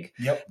the gig.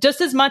 Yep.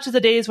 Just as much as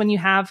the days when you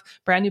have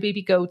brand new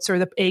baby goats or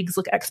the eggs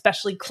look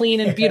especially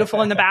clean and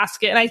beautiful in the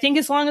basket. And I think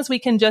as long as we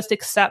can just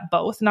accept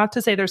both, not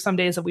to say there's some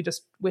days that we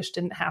just wish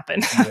didn't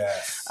happen.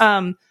 Yes.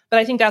 But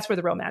I think that's where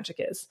the real magic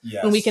is.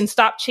 Yes. When we can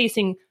stop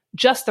chasing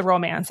just the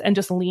romance and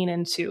just lean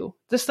into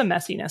just the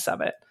messiness of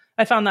it.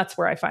 I found that's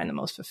where I find the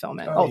most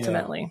fulfillment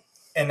ultimately.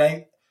 Yeah.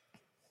 And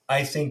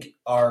I think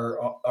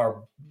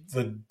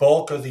the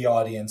bulk of the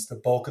audience, the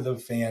bulk of the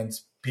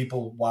fans,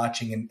 people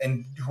watching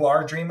and who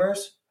are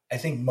dreamers, I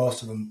think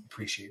most of them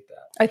appreciate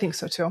that. I think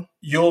so too.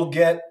 You'll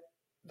get,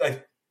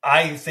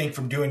 I think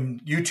from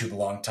doing YouTube a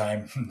long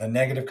time, the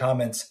negative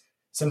comments,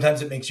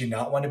 sometimes it makes you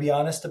not want to be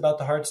honest about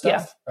the hard stuff.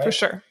 Yeah, right? For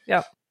sure.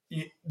 Yeah.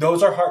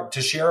 Those are hard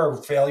to share,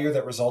 a failure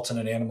that results in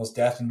an animal's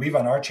death. And we've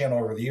on our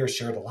channel over the years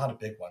shared a lot of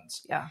big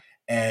ones. Yeah.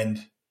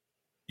 And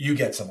you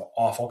get some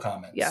awful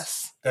comments.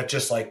 Yes. That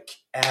just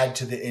add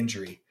to the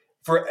injury.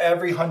 For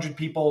every 100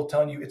 people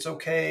telling you it's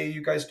okay,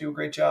 you guys do a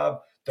great job,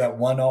 that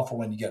one awful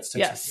one you get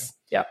sticks with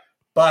you. Yeah.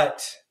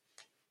 But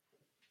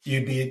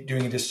you'd be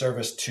doing a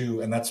disservice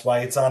to, and that's why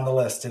it's on the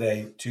list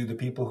today, to the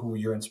people who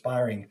you're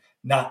inspiring,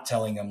 not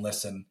telling them,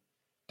 listen,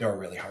 there are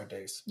really hard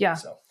days. Yeah.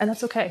 So. And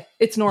that's okay.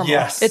 It's normal.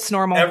 Yes. It's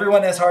normal.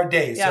 Everyone has hard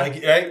days. Yeah.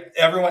 Right?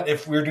 Everyone,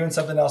 if we were doing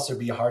something else, there'd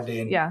be a hard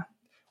day. And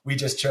we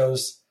just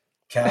chose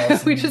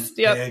cows and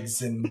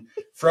pigs and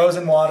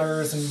frozen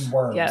waters and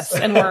worms. Yes,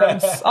 and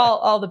worms.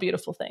 all the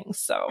beautiful things.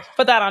 So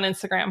put that on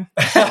Instagram.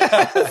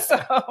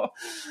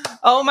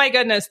 Oh my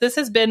goodness. This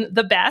has been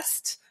the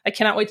best. I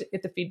cannot wait to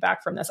get the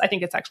feedback from this. I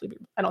think it's actually,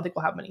 I don't think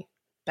we'll have many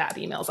bad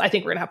emails. I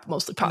think we're going to have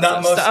mostly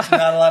positive stuff.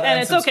 Not a lot of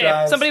and it's okay.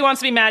 If somebody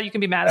wants to be mad, you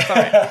can be mad. It's all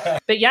right.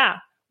 But yeah,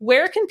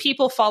 where can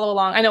people follow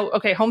along? I know,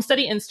 okay,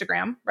 Homesteady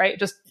Instagram, right?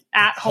 Just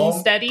at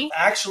Homesteady.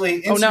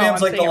 Actually,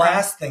 Instagram's like the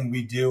last thing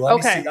we do. Let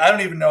me see. I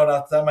don't even know it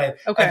off the top of my head.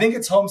 Okay. I think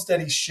it's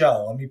Homesteady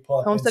Show. Let me pull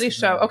up Homesteady Instagram.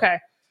 Show. Okay.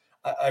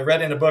 I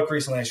read in a book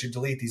recently I should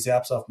delete these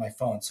apps off my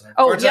phone. So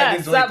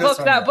yes, that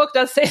book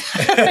does say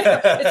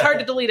that. It's hard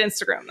to delete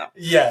Instagram though.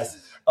 Yes.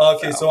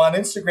 Okay, so on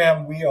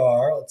Instagram we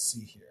are, let's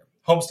see here,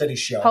 Homesteady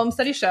Show.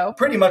 Homesteady Show.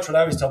 Pretty much what I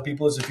always tell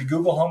people is if you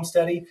Google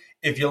Homesteady,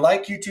 if you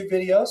like YouTube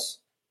videos,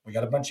 we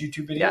got a bunch of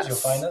YouTube videos, you'll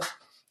find us.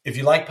 If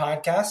you like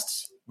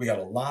podcasts, we got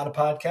a lot of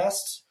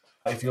podcasts.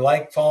 If you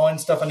like following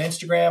stuff on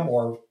Instagram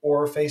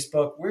or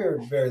Facebook, we're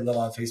very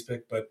little on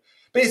Facebook, but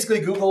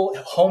basically Google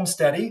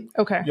Homesteady.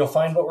 Okay. You'll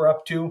find what we're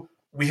up to.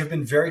 We have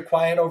been very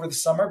quiet over the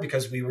summer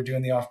because we were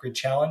doing the off-grid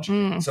challenge.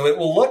 So it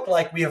will look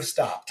like we have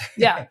stopped.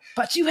 Yeah,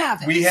 but you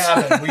haven't. We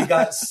haven't. We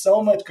got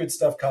so much good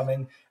stuff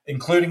coming,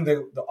 including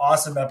the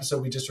awesome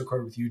episode we just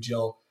recorded with you,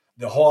 Jill,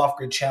 the whole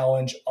off-grid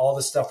challenge, all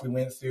the stuff we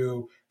went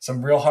through,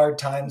 some real hard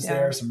times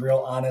there, some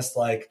real honest,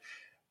 like,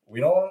 we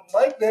don't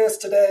like this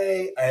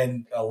today,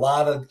 and a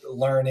lot of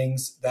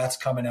learnings that's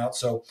coming out.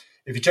 So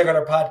if you check out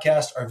our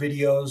podcast, our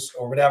videos,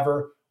 or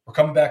whatever, we're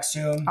coming back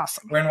soon.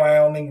 Awesome. We're in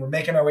Wyoming. We're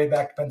making our way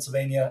back to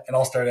Pennsylvania, and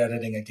I'll start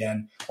editing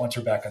again once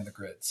we're back on the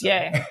grid. So.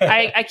 Yay.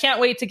 I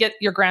can't wait to get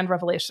your grand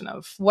revelation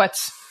of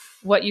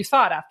what you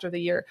thought after the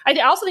year. I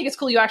also think it's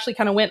cool you actually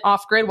kind of went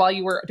off grid while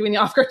you were doing the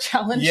off grid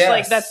challenge. Yes.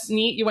 Like that's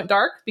neat. You went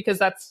dark because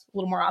that's a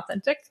little more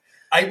authentic.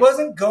 I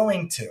wasn't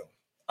going to.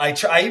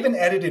 I even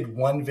edited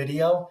one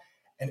video,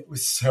 and it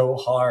was so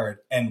hard.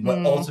 And what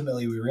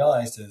ultimately we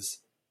realized is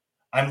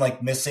I'm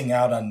like missing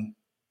out on.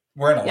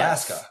 We're in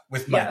Alaska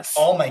with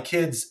all my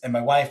kids and my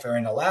wife are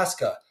in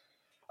Alaska.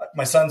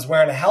 My son's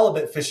wearing a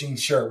halibut fishing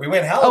shirt. We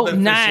went halibut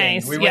fishing.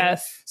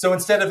 Nice. So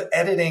instead of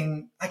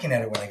editing, I can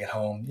edit when I get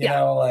home, you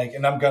know, like,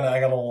 and I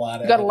got a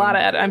lot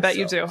of edit. I bet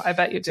you do.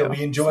 So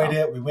we enjoyed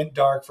it. We went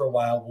dark for a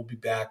while. We'll be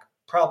back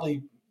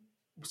probably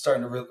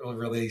starting to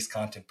release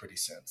content pretty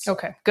soon. So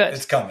okay, good.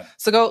 It's coming.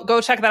 So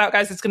go check that out,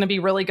 guys. It's going to be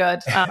really good.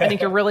 I think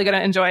you're really going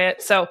to enjoy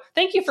it. So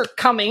thank you for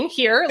coming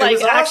here.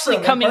 Like actually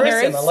coming here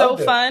is so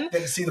fun.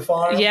 Get to see the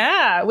farm.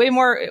 Yeah, way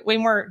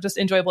more just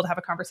enjoyable to have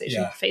a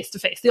conversation face to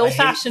face. The old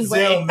fashioned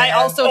way. Zoom, I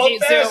also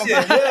hate Zoom.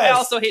 Yes. I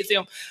also hate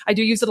Zoom. I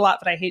do use it a lot,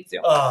 but I hate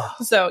Zoom.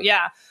 So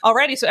yeah.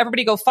 Alrighty. So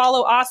everybody go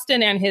follow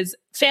Austin and his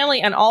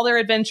family and all their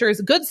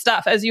adventures. Good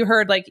stuff. As you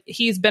heard, like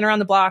he's been around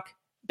the block.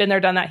 Been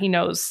there, done that. He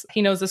knows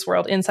this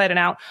world inside and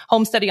out.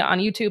 Homesteady on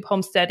YouTube,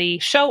 Homesteady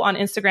Show on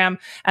Instagram,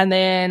 and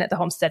then the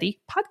Homesteady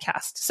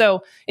podcast.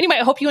 So anyway,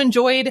 I hope you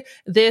enjoyed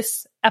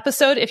this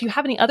episode. If you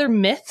have any other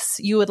myths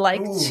you would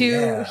like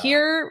to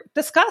hear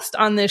discussed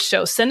on this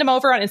show, send them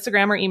over on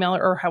Instagram or email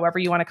or however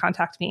you want to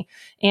contact me.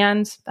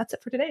 And that's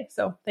it for today.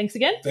 So thanks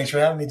again. Thanks for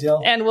having me,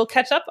 Jill. And we'll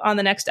catch up on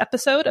the next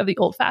episode of the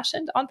Old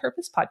Fashioned on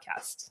Purpose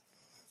podcast.